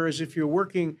interests. Whereas if you're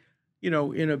working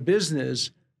in a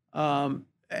business, and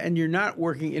you're not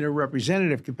working in a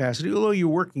representative capacity, although you're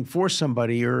working for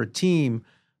somebody or a team,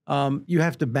 you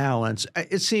have to balance.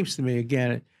 It seems to me,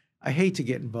 again, I hate to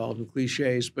get involved in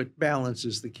cliches, but balance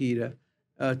is the key to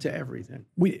everything.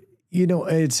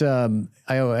 It's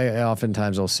I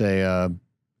oftentimes I'll say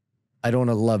I don't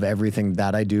love everything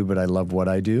that I do, but I love what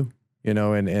I do.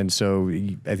 And so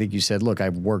I think you said, look,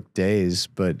 I've worked days,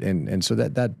 but and so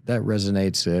that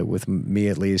resonates with me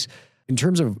at least. In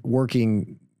terms of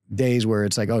working days where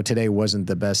it's like, oh, today wasn't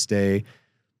the best day,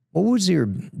 what was your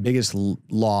biggest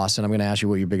loss? And I'm going to ask you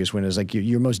what your biggest win is, like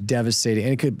your most devastating,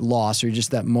 and it could loss or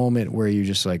just that moment where you're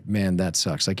just like, man, that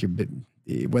sucks. Like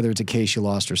whether it's a case you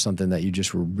lost or something that you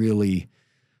just were really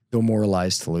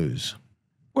demoralized to lose.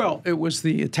 Well, it was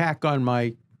the attack on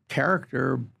my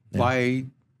character by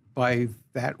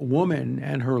that woman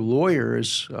and her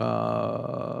lawyers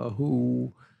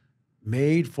who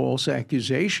made false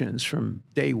accusations from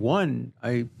day one.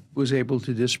 I was able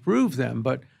to disprove them,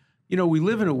 but we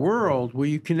live in a world where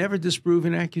you can never disprove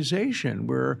an accusation,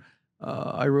 where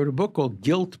I wrote a book called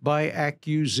Guilt by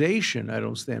Accusation. I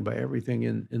don't stand by everything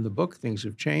in the book. Things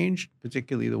have changed,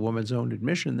 particularly the woman's own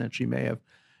admission that she may have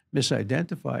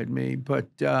misidentified me. But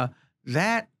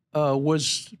that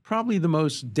was probably the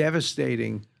most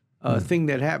devastating thing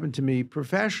that happened to me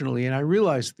professionally. And I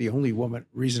realized the only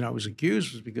reason I was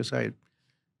accused was because I had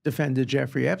defended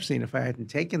Jeffrey Epstein. If I hadn't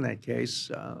taken that case,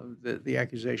 the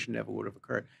accusation never would have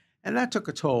occurred. And that took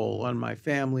a toll on my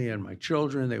family and my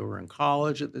children. They were in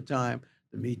college at the time.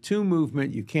 The Me Too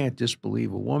movement, you can't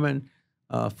disbelieve a woman.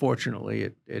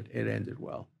 Fortunately, it ended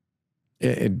well.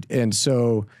 And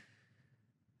so,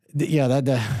 that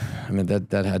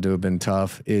had to have been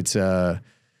tough. It's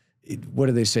what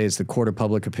do they say? It's the court of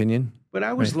public opinion. But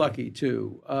I was lucky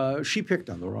too. She picked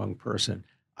on the wrong person.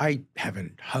 I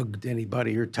haven't hugged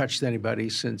anybody or touched anybody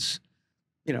since,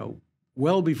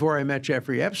 well before I met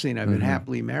Jeffrey Epstein. I've been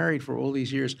happily married for all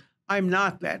these years. I'm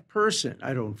not that person.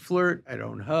 I don't flirt. I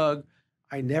don't hug.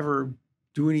 I never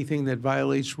do anything that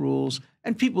violates rules.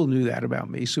 And people knew that about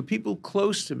me. So people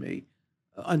close to me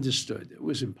understood it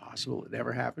was impossible. It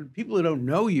never happened. People who don't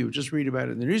know you just read about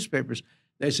it in the newspapers.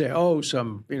 They say, oh,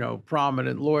 some,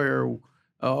 prominent lawyer.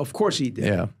 Of course he did.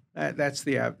 Yeah. That's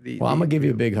the well, I'm going to give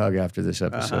you a big hug after this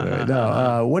episode.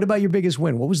 What about your biggest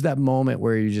win? What was that moment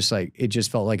where you just it just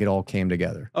felt like it all came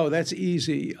together? Oh, that's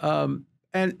easy. And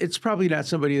it's probably not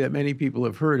somebody that many people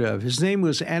have heard of. His name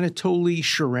was Anatoly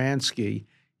Sharansky.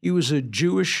 He was a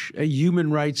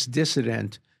human rights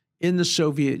dissident in the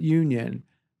Soviet Union.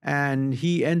 And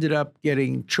he ended up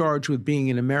getting charged with being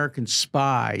an American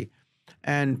spy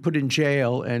and put in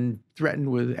jail and threatened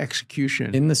with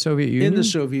execution. In the Soviet Union? In the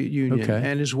Soviet Union. Okay.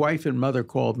 And his wife and mother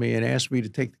called me and asked me to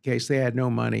take the case. They had no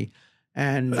money.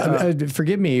 And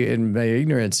forgive me in my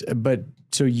ignorance, but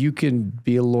so you can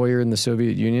be a lawyer in the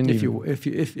Soviet Union?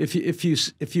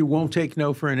 If you won't take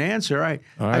no for an answer, I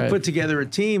put together a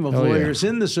team of lawyers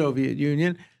in the Soviet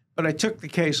Union. But I took the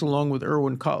case along with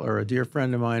Erwin Cutler, a dear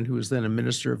friend of mine who was then a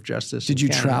minister of justice. Did you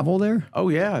travel there? Oh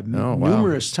yeah,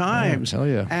 numerous times. Hell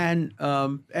yeah. And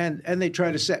they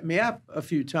tried to set me up a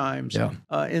few times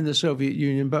in the Soviet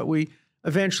Union. But we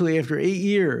eventually, after 8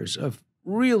 years of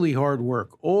really hard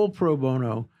work, all pro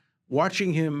bono,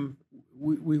 watching him,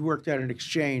 we worked out an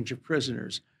exchange of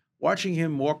prisoners, watching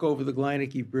him walk over the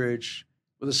Gleineke Bridge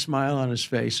with a smile on his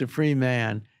face, a free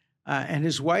man. And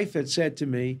his wife had said to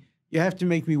me, you have to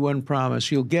make me one promise.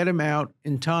 You'll get him out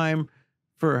in time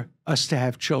for us to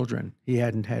have children. He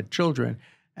hadn't had children.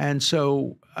 And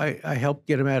so I helped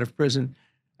get him out of prison.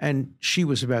 And she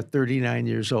was about 39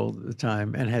 years old at the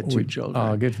time and had two children.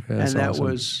 Oh, good. That's and that awesome.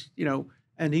 was,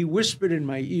 and he whispered in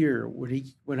my ear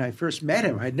when I first met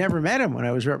him. I'd never met him when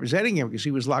I was representing him because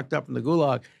he was locked up in the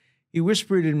Gulag. He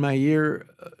whispered in my ear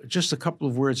just a couple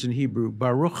of words in Hebrew,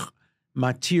 Baruch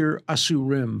Matir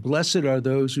Asurim. Blessed are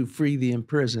those who free the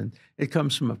imprisoned. It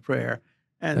comes from a prayer.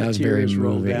 And that the was tears very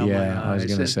rolled moving. down my eyes. Yeah, I was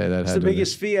going to say that. It's the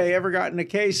biggest fee I ever got in a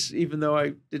case, even though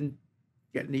I didn't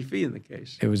get any fee in the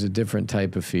case. It was a different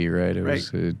type of fee, right? It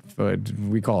was.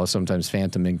 We call it sometimes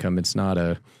phantom income. It's not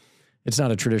a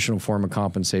traditional form of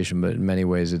compensation, but in many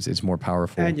ways, it's more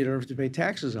powerful. And you don't have to pay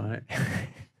taxes on it.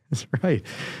 That's right.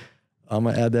 I'm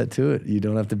gonna add that to it. You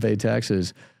don't have to pay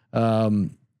taxes. So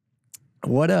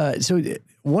one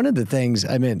of the things,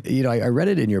 I mean, I read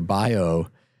it in your bio,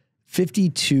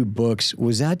 52 books.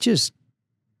 Was that just,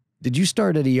 did you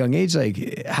start at a young age?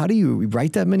 Like, how do you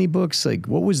write that many books? Like,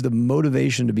 what was the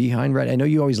motivation to behind writing? I know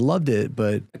you always loved it,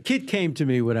 but. A kid came to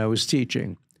me when I was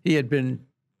teaching. He had been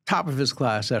top of his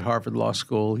class at Harvard Law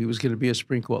School. He was going to be a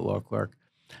Supreme Court law clerk.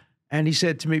 And he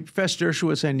said to me, Professor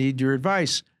Dershowitz, I need your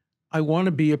advice. I want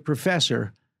to be a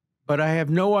professor, but I have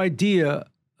no idea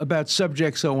about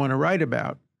subjects I want to write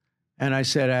about. And I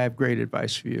said, I have great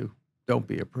advice for you. Don't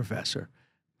be a professor.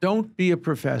 Don't be a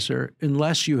professor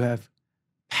unless you have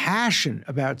passion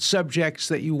about subjects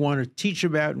that you want to teach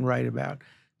about and write about.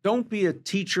 Don't be a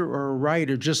teacher or a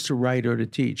writer just to write or to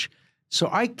teach. So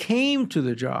I came to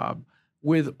the job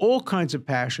with all kinds of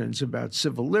passions about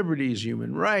civil liberties,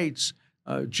 human rights,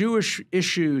 Jewish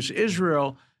issues,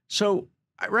 Israel. So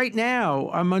right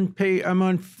now, I'm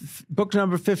on book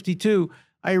number 52.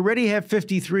 I already have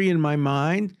 53 in my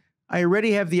mind. I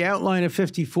already have the outline of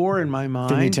 54 in my mind.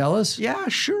 Can you tell us? Yeah,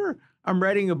 sure. I'm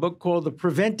writing a book called The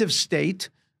Preventive State,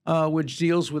 which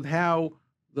deals with how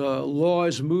the law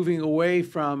is moving away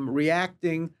from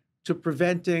reacting to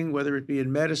preventing, whether it be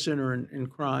in medicine or in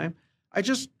crime.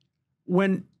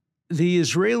 When the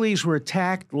Israelis were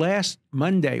attacked last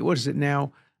Monday, what is it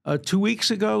now, 2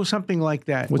 weeks ago, something like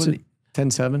that. What's it?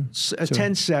 10/7?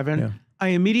 10/7. Yeah. I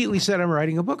immediately said, I'm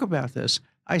writing a book about this.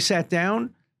 I sat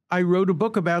down, I wrote a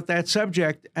book about that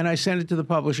subject, and I sent it to the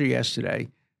publisher yesterday,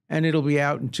 and it'll be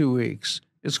out in 2 weeks.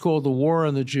 It's called The War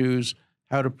on the Jews,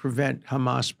 How to Prevent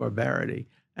Hamas Barbarity.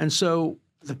 And so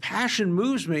the passion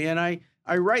moves me, and I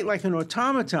write like an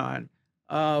automaton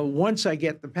once I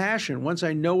get the passion, once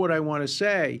I know what I want to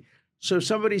say. So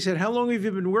somebody said, how long have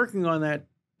you been working on that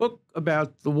book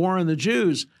about the war on the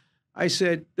Jews? I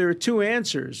said, there are two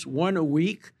answers, one a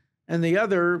week and the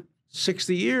other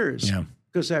 60 years,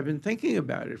 because I've been thinking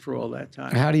about it for all that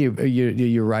time. How do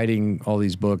you're writing all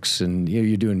these books and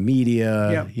you're doing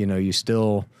media, you're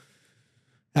still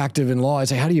active in law. I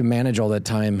say, how do you manage all that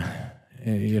time?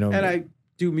 And I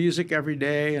do music every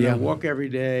day and I walk every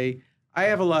day. I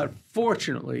have a lot,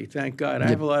 fortunately, thank God, I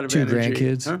have a lot of energy.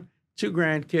 Grandkids? Huh? 2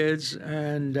 grandkids,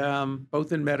 and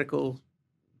both in medical,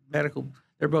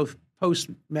 they're both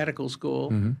post-medical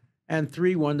school, and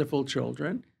 3 wonderful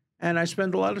children. And I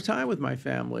spend a lot of time with my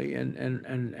family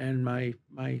and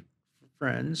my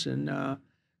friends. And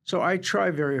so I try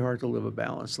very hard to live a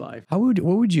balanced life. What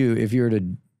would you, if you were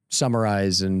to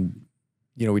summarize, and,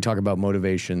 we talk about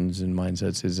motivations and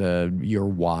mindsets, is your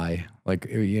why? Like,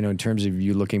 in terms of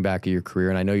you looking back at your career,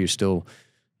 and I know you're still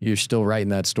writing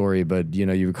that story, but,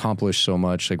 you've accomplished so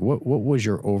much. Like, what was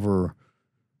your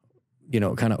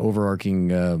kind of overarching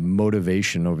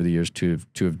motivation over the years to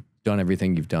have done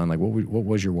everything you've done? Like, what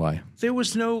was your why? There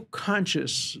was no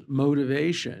conscious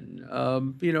motivation.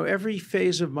 Every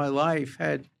phase of my life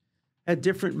had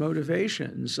different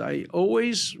motivations. I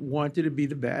always wanted to be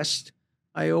the best.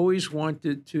 I always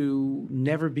wanted to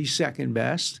never be second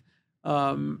best.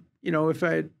 If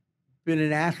I had been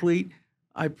an athlete,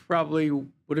 I probably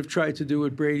would have tried to do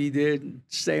what Brady did and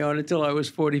stay on until I was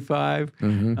 45,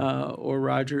 or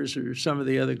Rogers or some of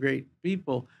the other great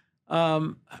people.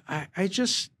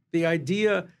 The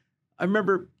idea, I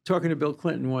remember talking to Bill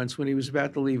Clinton once when he was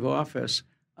about to leave office.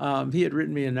 He had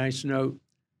written me a nice note,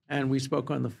 and we spoke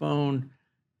on the phone,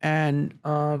 and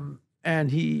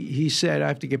he said, I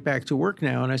have to get back to work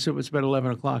now. And I said, well, it's about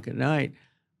 11 o'clock at night.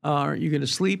 Are you going to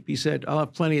sleep? He said, I'll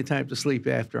have plenty of time to sleep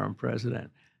after I'm president.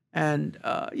 And,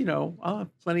 I'll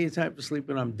have plenty of time to sleep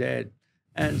when I'm dead.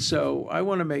 And so I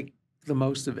want to make the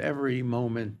most of every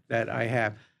moment that I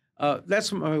have.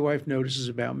 That's what my wife notices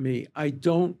about me. I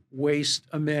don't waste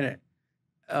a minute.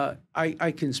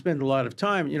 I can spend a lot of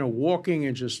time, walking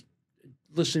and just,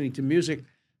 listening to music,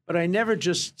 but I never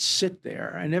just sit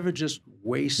there. I never just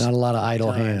waste. Not a lot of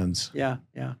idle time. hands. Yeah,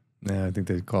 yeah. Yeah, I think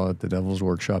they call it the devil's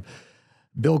workshop.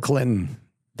 Bill Clinton,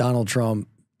 Donald Trump,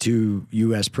 two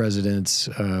U.S. presidents.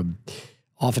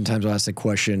 Oftentimes I'll ask the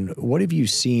question, what have you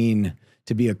seen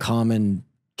to be a common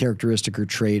characteristic or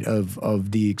trait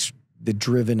of the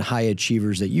driven high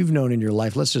achievers that you've known in your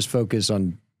life? Let's just focus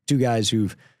on two guys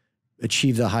who've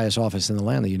achieved the highest office in the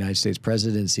land, the United States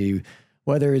presidency,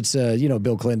 whether it's,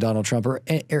 Bill Clinton, Donald Trump, or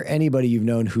anybody you've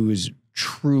known who has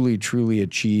truly, truly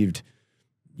achieved,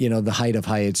 the height of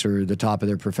heights or the top of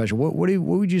their profession. What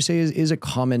would you say is a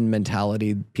common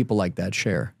mentality people like that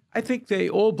share? I think they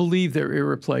all believe they're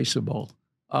irreplaceable.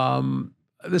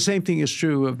 The same thing is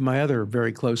true of my other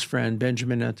very close friend,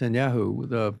 Benjamin Netanyahu,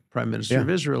 the prime minister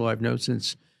of Israel I've known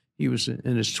since he was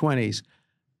in his 20s.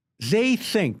 They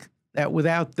think that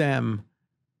without them,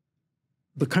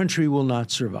 the country will not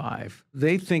survive.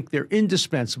 They think they're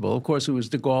indispensable. Of course, it was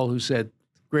de Gaulle who said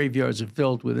graveyards are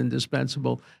filled with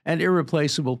indispensable and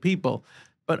irreplaceable people.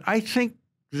 But I think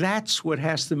that's what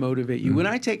has to motivate you. When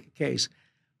I take a case,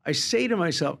 I say to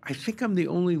myself, I think I'm the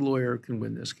only lawyer who can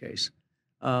win this case.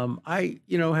 I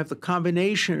have the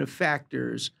combination of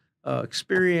factors,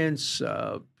 experience,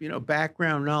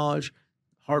 background knowledge,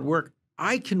 hard work.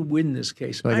 I can win this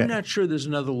case. I'm not sure there's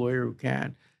another lawyer who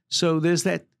can. So there's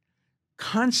that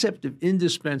concept of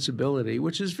indispensability,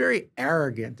 which is very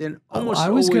arrogant and almost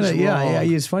always wrong.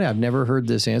 It's funny. I've never heard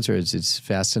this answer. It's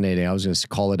fascinating. I was going to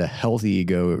call it a healthy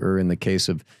ego, or in the case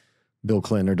of Bill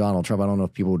Clinton or Donald Trump, I don't know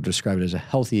if people would describe it as a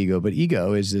healthy ego, but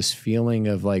ego is this feeling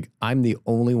of like, I'm the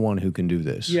only one who can do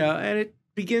this. Yeah, and it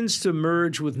begins to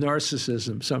merge with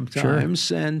narcissism sometimes.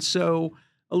 Sure. And so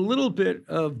a little bit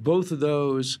of both of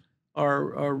those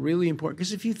are really important.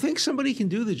 Because if you think somebody can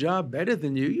do the job better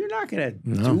than you, you're not going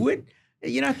to do it.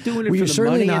 You're not doing it for the money at this point. You're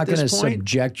certainly not going to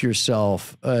subject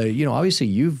yourself. Obviously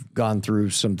you've gone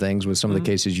through some things with some of the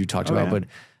cases you talked about, but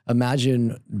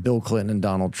imagine Bill Clinton and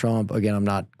Donald Trump. Again, I'm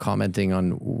not commenting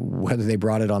on whether they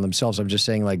brought it on themselves. I'm just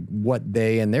saying like what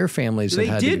they and their families have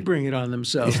had. They did bring it on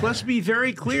themselves. Let's be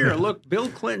very clear. Look, Bill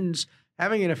Clinton's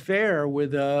having an affair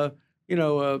with a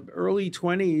early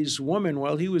 20s woman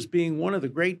while he was being one of the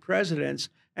great presidents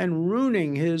and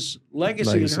ruining his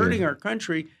legacy and hurting our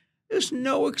country. There's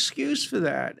no excuse for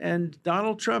that. And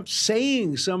Donald Trump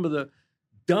saying some of the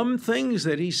dumb things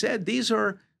that he said, these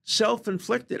are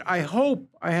self-inflicted. I hope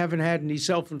I haven't had any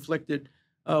self-inflicted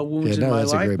wounds in my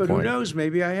life, but who knows?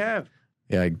 Maybe I have.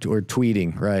 Yeah, or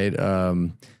tweeting, right?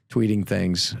 Tweeting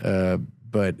things.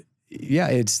 But yeah,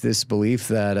 it's this belief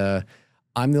that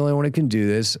I'm the only one who can do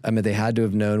this. I mean, they had to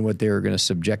have known what they were going to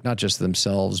subject not just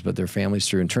themselves, but their families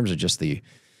through in terms of just the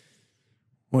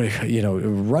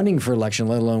running for election,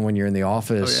 let alone when you're in the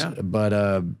office. Oh,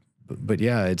 yeah. But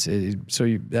yeah,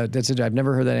 that's it. I've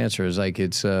never heard that answer. It's like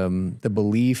it's the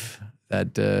belief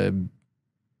that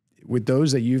with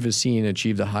those that you've seen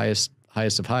achieve the highest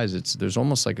of highs, there's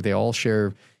almost like they all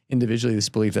share individually this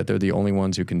belief that they're the only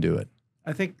ones who can do it.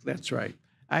 I think that's right.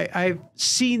 I've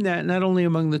seen that not only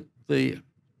among the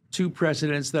two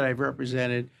presidents that I've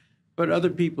represented, but other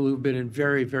people who've been in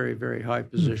very, very, very high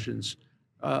positions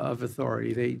of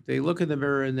authority. They look in the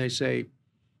mirror and they say,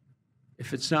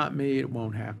 if it's not me, it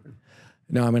won't happen.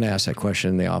 No, I'm going to ask that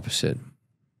question the opposite.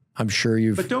 I'm sure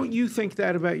But don't you think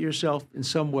that about yourself in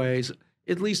some ways,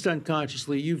 at least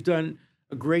unconsciously? You've done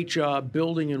a great job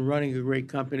building and running a great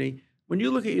company. When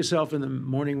you look at yourself in the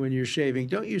morning when you're shaving,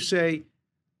 don't you say,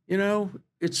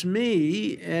 it's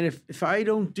me, and if I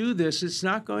don't do this, it's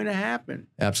not going to happen?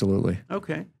 Absolutely.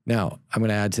 Okay. Now, I'm going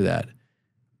to add to that.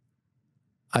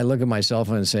 I look at myself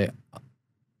and say,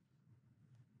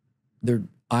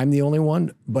 I'm the only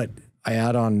one, but I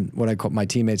add on what I call my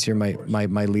teammates here, my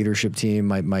leadership team,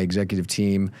 my executive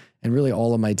team, and really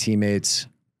all of my teammates.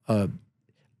 I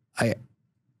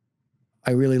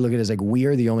really look at it as like, we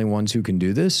are the only ones who can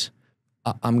do this.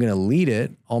 I'm going to lead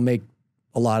it. I'll make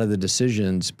a lot of the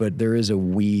decisions, but there is a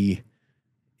we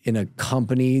in a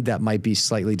company that might be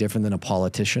slightly different than a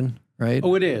politician, right?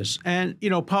 Oh, it is. And,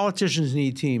 politicians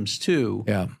need teams too.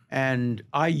 Yeah. And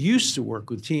I used to work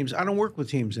with teams. I don't work with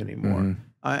teams anymore.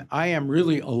 I am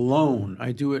really alone.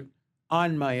 I do it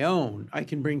on my own. I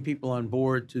can bring people on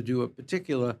board to do a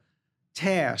particular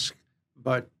task,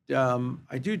 but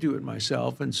I do it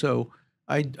myself. And so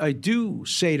I do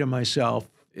say to myself,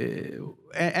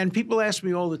 and people ask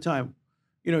me all the time,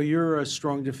 you're a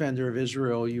strong defender of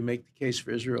Israel. You make the case for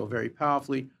Israel very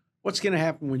powerfully. What's going to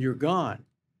happen when you're gone?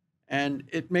 And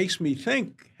it makes me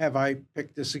think, have I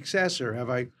picked a successor?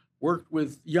 Have I worked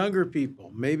with younger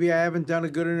people? Maybe I haven't done a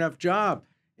good enough job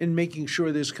in making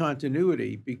sure there's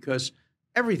continuity, because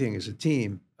everything is a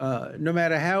team. No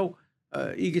matter how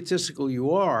egotistical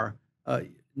you are,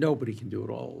 nobody can do it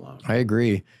all alone. I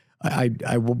agree.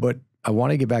 But I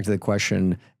want to get back to the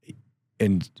question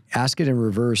and ask it in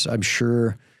reverse. I'm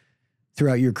sure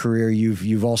throughout your career,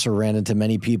 you've also ran into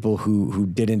many people who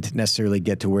didn't necessarily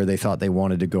get to where they thought they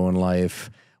wanted to go in life.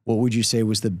 What would you say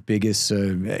was the biggest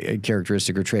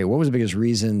characteristic or trait? What was the biggest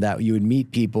reason that you would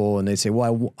meet people and they'd say,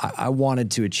 well, I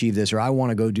wanted to achieve this, or I want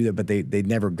to go do that, but they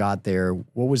never got there?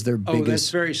 What was their biggest? Oh, that's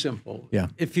very simple. Yeah.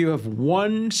 If you have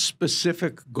one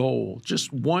specific goal,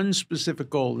 just one specific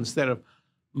goal instead of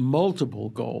multiple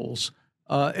goals,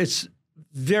 it's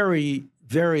very,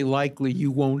 very likely you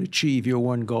won't achieve your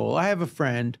one goal. I have a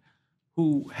friend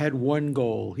who had one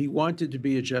goal. He wanted to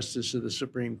be a justice of the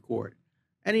Supreme Court,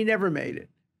 and he never made it.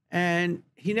 And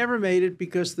he never made it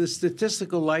because the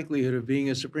statistical likelihood of being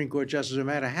a Supreme Court justice, no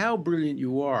matter how brilliant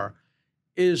you are,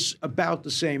 is about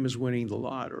the same as winning the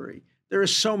lottery. There are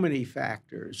so many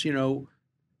factors. You know,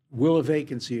 will a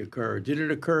vacancy occur? Did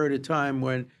it occur at a time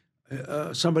when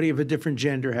somebody of a different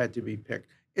gender had to be picked?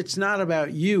 It's not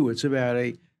about you. It's about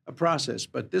a process.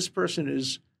 But this person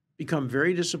has become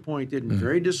very disappointed and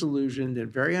very disillusioned and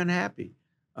very unhappy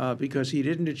because he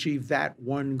didn't achieve that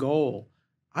one goal.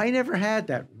 I never had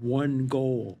that one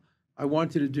goal. I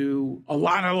wanted to do a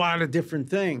lot of different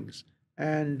things.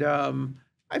 And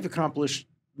I've accomplished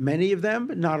many of them,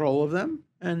 but not all of them.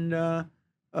 And,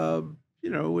 you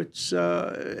know, it's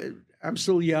I'm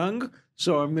still young,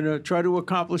 so I'm going to try to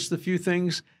accomplish the few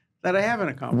things that I haven't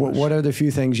accomplished. What are the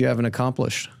few things you haven't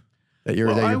accomplished that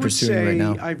you're pursuing right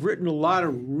now? I've written a lot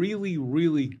of really,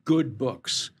 really good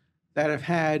books that have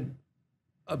had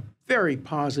a very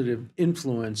positive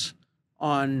influence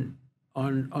on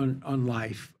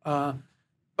life.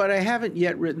 But I haven't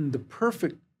yet written the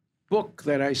perfect book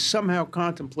that I somehow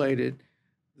contemplated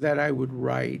that I would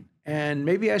write. And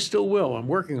maybe I still will. I'm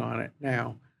working on it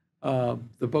now.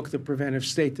 The book, The Preventive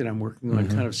State, that I'm working on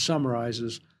kind of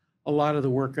summarizes a lot of the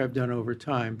work I've done over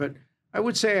time. But I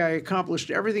would say I accomplished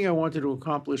everything I wanted to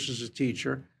accomplish as a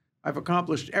teacher. I've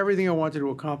accomplished everything I wanted to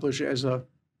accomplish as a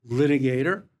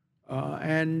litigator.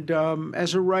 And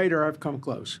as a writer, I've come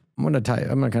close. I'm going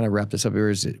to kind of wrap this up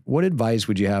here. What advice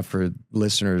would you have for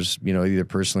listeners, you know, either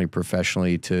personally,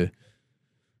 professionally, to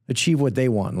achieve what they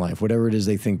want in life, whatever it is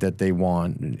they think that they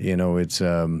want? You know, it's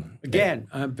again,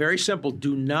 very simple.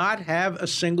 Do not have a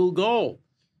single goal.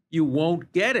 You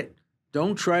won't get it.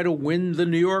 Don't try to win the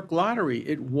New York lottery.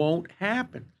 It won't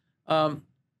happen.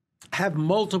 Have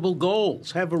multiple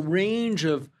goals. Have a range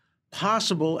of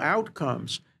possible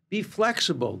outcomes. Be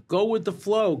flexible. Go with the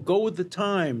flow. Go with the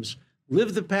times.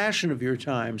 Live the passion of your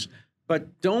times.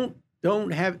 But don't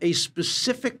have a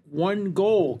specific one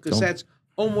goal, because that's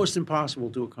almost impossible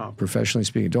to accomplish. Professionally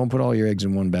speaking, don't put all your eggs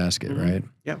in one basket, right?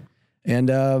 Yeah. And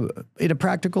in a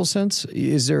practical sense,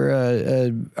 is there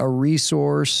a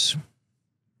resource,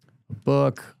 a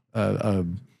book,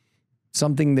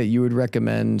 something that you would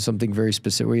recommend, something very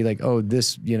specific, where you're like, oh,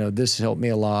 this helped me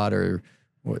a lot, or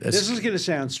this is going to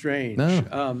sound strange.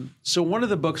 No. So one of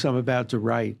the books I'm about to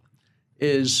write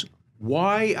is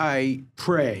Why I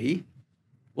Pray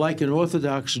Like an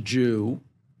Orthodox Jew,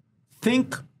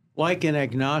 Think Like an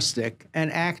Agnostic,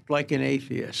 and Act Like an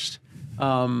Atheist.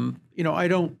 You know, I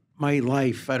don't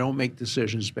make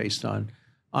decisions based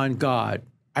on God.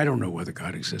 I don't know whether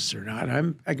God exists or not.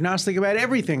 I'm agnostic about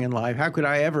everything in life. How could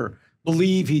I ever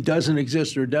believe he doesn't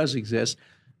exist or does exist?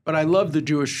 But I love the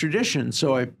Jewish tradition,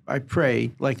 so I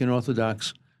pray like an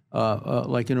Orthodox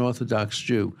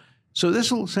Jew. So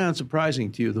this will sound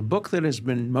surprising to you. The book that has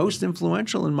been most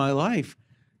influential in my life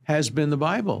has been the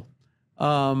Bible,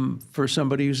 for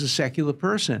somebody who's a secular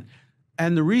person.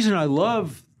 And the reason I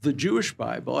love the Jewish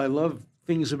Bible, I love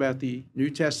things about the New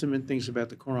Testament, things about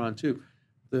the Quran too.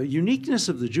 The uniqueness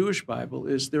of the Jewish Bible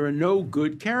is there are no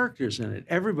good characters in it.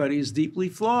 Everybody is deeply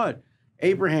flawed.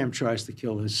 Abraham tries to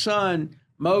kill his son.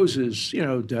 Moses, you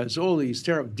know, does all these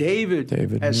terrible. David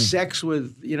has sex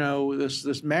with, you know,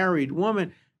 this married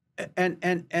woman, and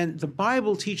the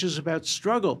Bible teaches about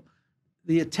struggle,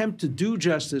 the attempt to do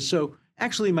justice. So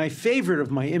actually, my favorite of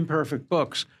my imperfect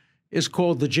books is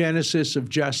called The Genesis of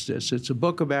Justice. It's a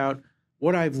book about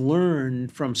what I've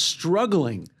learned from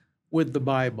struggling with the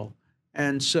Bible.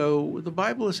 And so the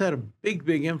Bible has had a big,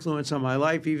 big influence on my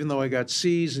life, even though I got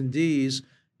C's and D's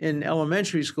in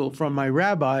elementary school from my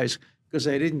rabbis, because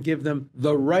I didn't give them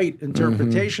the right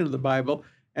interpretation of the Bible.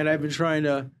 And I've been trying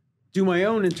to do my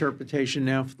own interpretation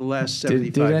now for the last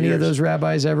 75 years. Did any of those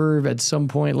rabbis ever, at some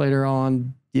point later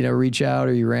on, you know, reach out,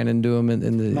 or you ran into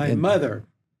him My mother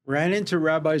ran into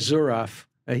Rabbi Zuraf.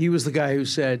 He was the guy who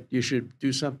said you should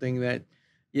do something that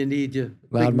you need your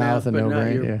loud big mouth and but no not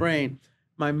brain, your brain.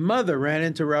 My mother ran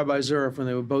into Rabbi Zurf when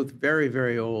they were both very,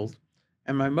 very old.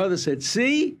 And my mother said,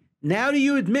 see, now do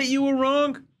you admit you were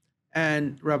wrong?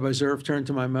 And Rabbi Zurf turned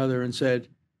to my mother and said,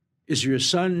 is your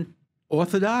son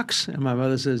Orthodox? And my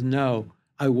mother says, no,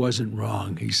 I wasn't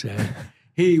wrong, he said.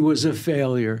 He was a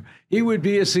failure. He would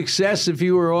be a success if he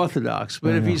were Orthodox.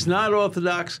 But if he's not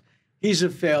Orthodox, he's a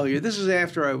failure. This is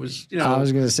after I was, I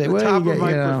was going to say, the top of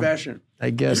my profession.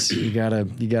 I guess you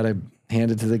gotta hand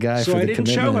it to the guy for the commitment.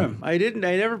 So I didn't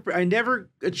show him. I never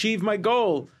achieved my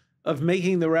goal of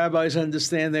making the rabbis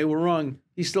understand they were wrong.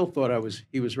 He still thought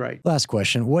he was right. Last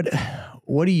question. What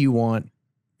do you want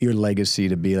your legacy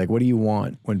to be? Like, what do you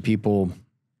want when people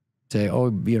say, oh,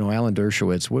 Alan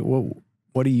Dershowitz,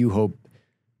 what do you hope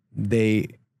they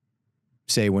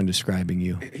say when describing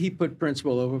you? He put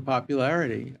principle over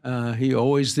popularity. He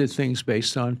always did things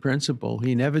based on principle.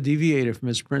 He never deviated from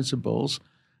his principles.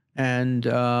 And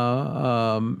as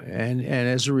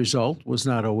a result, was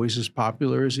not always as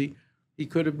popular as he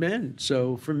could have been.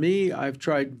 So for me, I've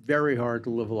tried very hard to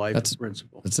live a life of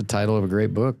principle. That's the title of a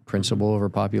great book, Principle Over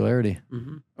Popularity.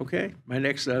 Mm-hmm. Okay, my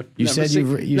next number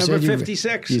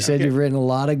 56. You said you've written a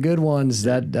lot of good ones.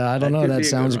 That I don't know. That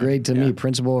sounds great to me.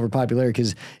 Principle Over Popularity,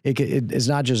 because it's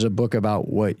not just a book about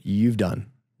what you've done,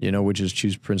 which is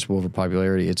choose principle over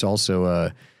popularity. It's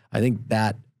also, I think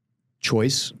that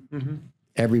choice. Mm-hmm.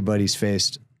 Everybody's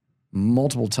faced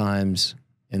multiple times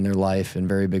in their life in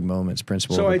very big moments.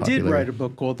 Principle. So I did write a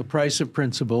book called The Price of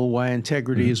Principle: Why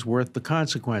Integrity is Worth the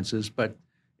Consequences, but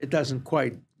it doesn't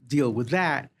quite deal with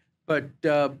that. But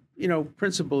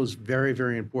principle is very,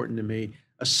 very important to me.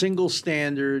 A single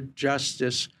standard,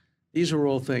 justice. These are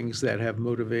all things that have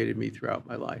motivated me throughout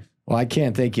my life. Well, I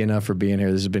can't thank you enough for being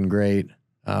here. This has been great.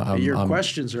 Your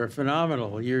questions are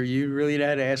phenomenal. You really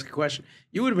had to ask a question.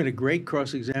 You would have been a great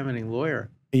cross-examining lawyer.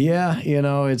 Yeah,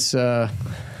 it's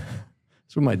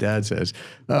what my dad says.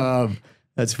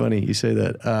 That's funny you say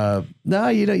that. No,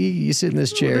 you sit in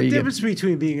this chair. Well, the difference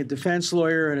between being a defense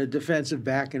lawyer and a defensive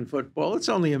back in football, it's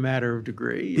only a matter of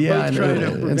degree. You're both trying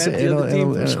to prevent the other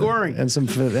team from scoring. And some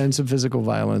physical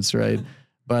violence, right?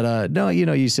 But no,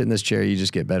 you sit in this chair, you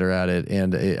just get better at it.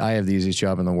 And I have the easiest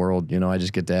job in the world. I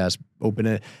just get to ask, open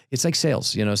it. It's like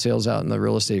sales, sales out in the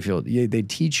real estate field. They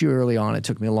teach you early on. It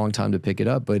took me a long time to pick it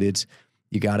up, but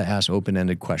you got to ask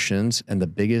open-ended questions. And the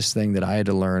biggest thing that I had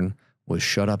to learn was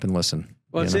shut up and listen.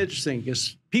 Well, it's interesting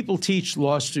because people teach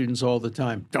law students all the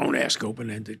time, don't ask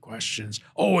open-ended questions.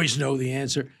 Always know the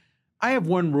answer. I have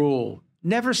one rule.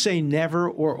 Never say never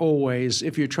or always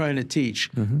if you're trying to teach,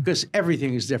 because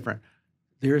everything is different.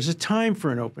 There is a time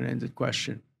for an open-ended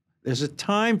question. There's a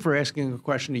time for asking a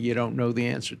question that you don't know the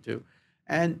answer to.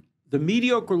 And the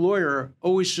mediocre lawyer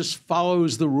always just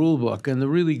follows the rule book, and the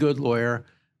really good lawyer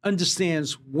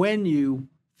understands when you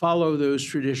follow those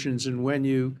traditions and when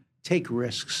you take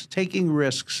risks. Taking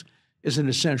risks is an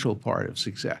essential part of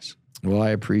success. Well, I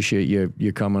appreciate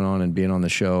you coming on and being on the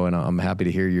show, and I'm happy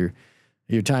to hear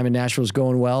your time in Nashville is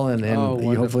going well, and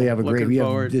you hopefully have we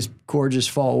have this gorgeous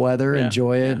fall weather.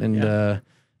 Enjoy it, and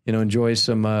enjoy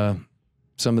some of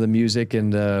the music,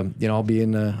 and I'll be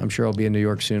in. I'm sure I'll be in New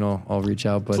York soon. I'll reach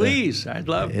out. But please, I'd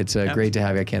love. It's great to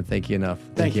have you. I can't thank you enough.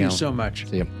 Thank you so much.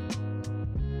 See you.